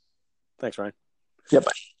 Thanks, Ryan. Yep.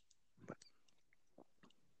 Bye.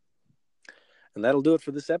 And that'll do it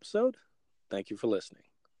for this episode. Thank you for listening.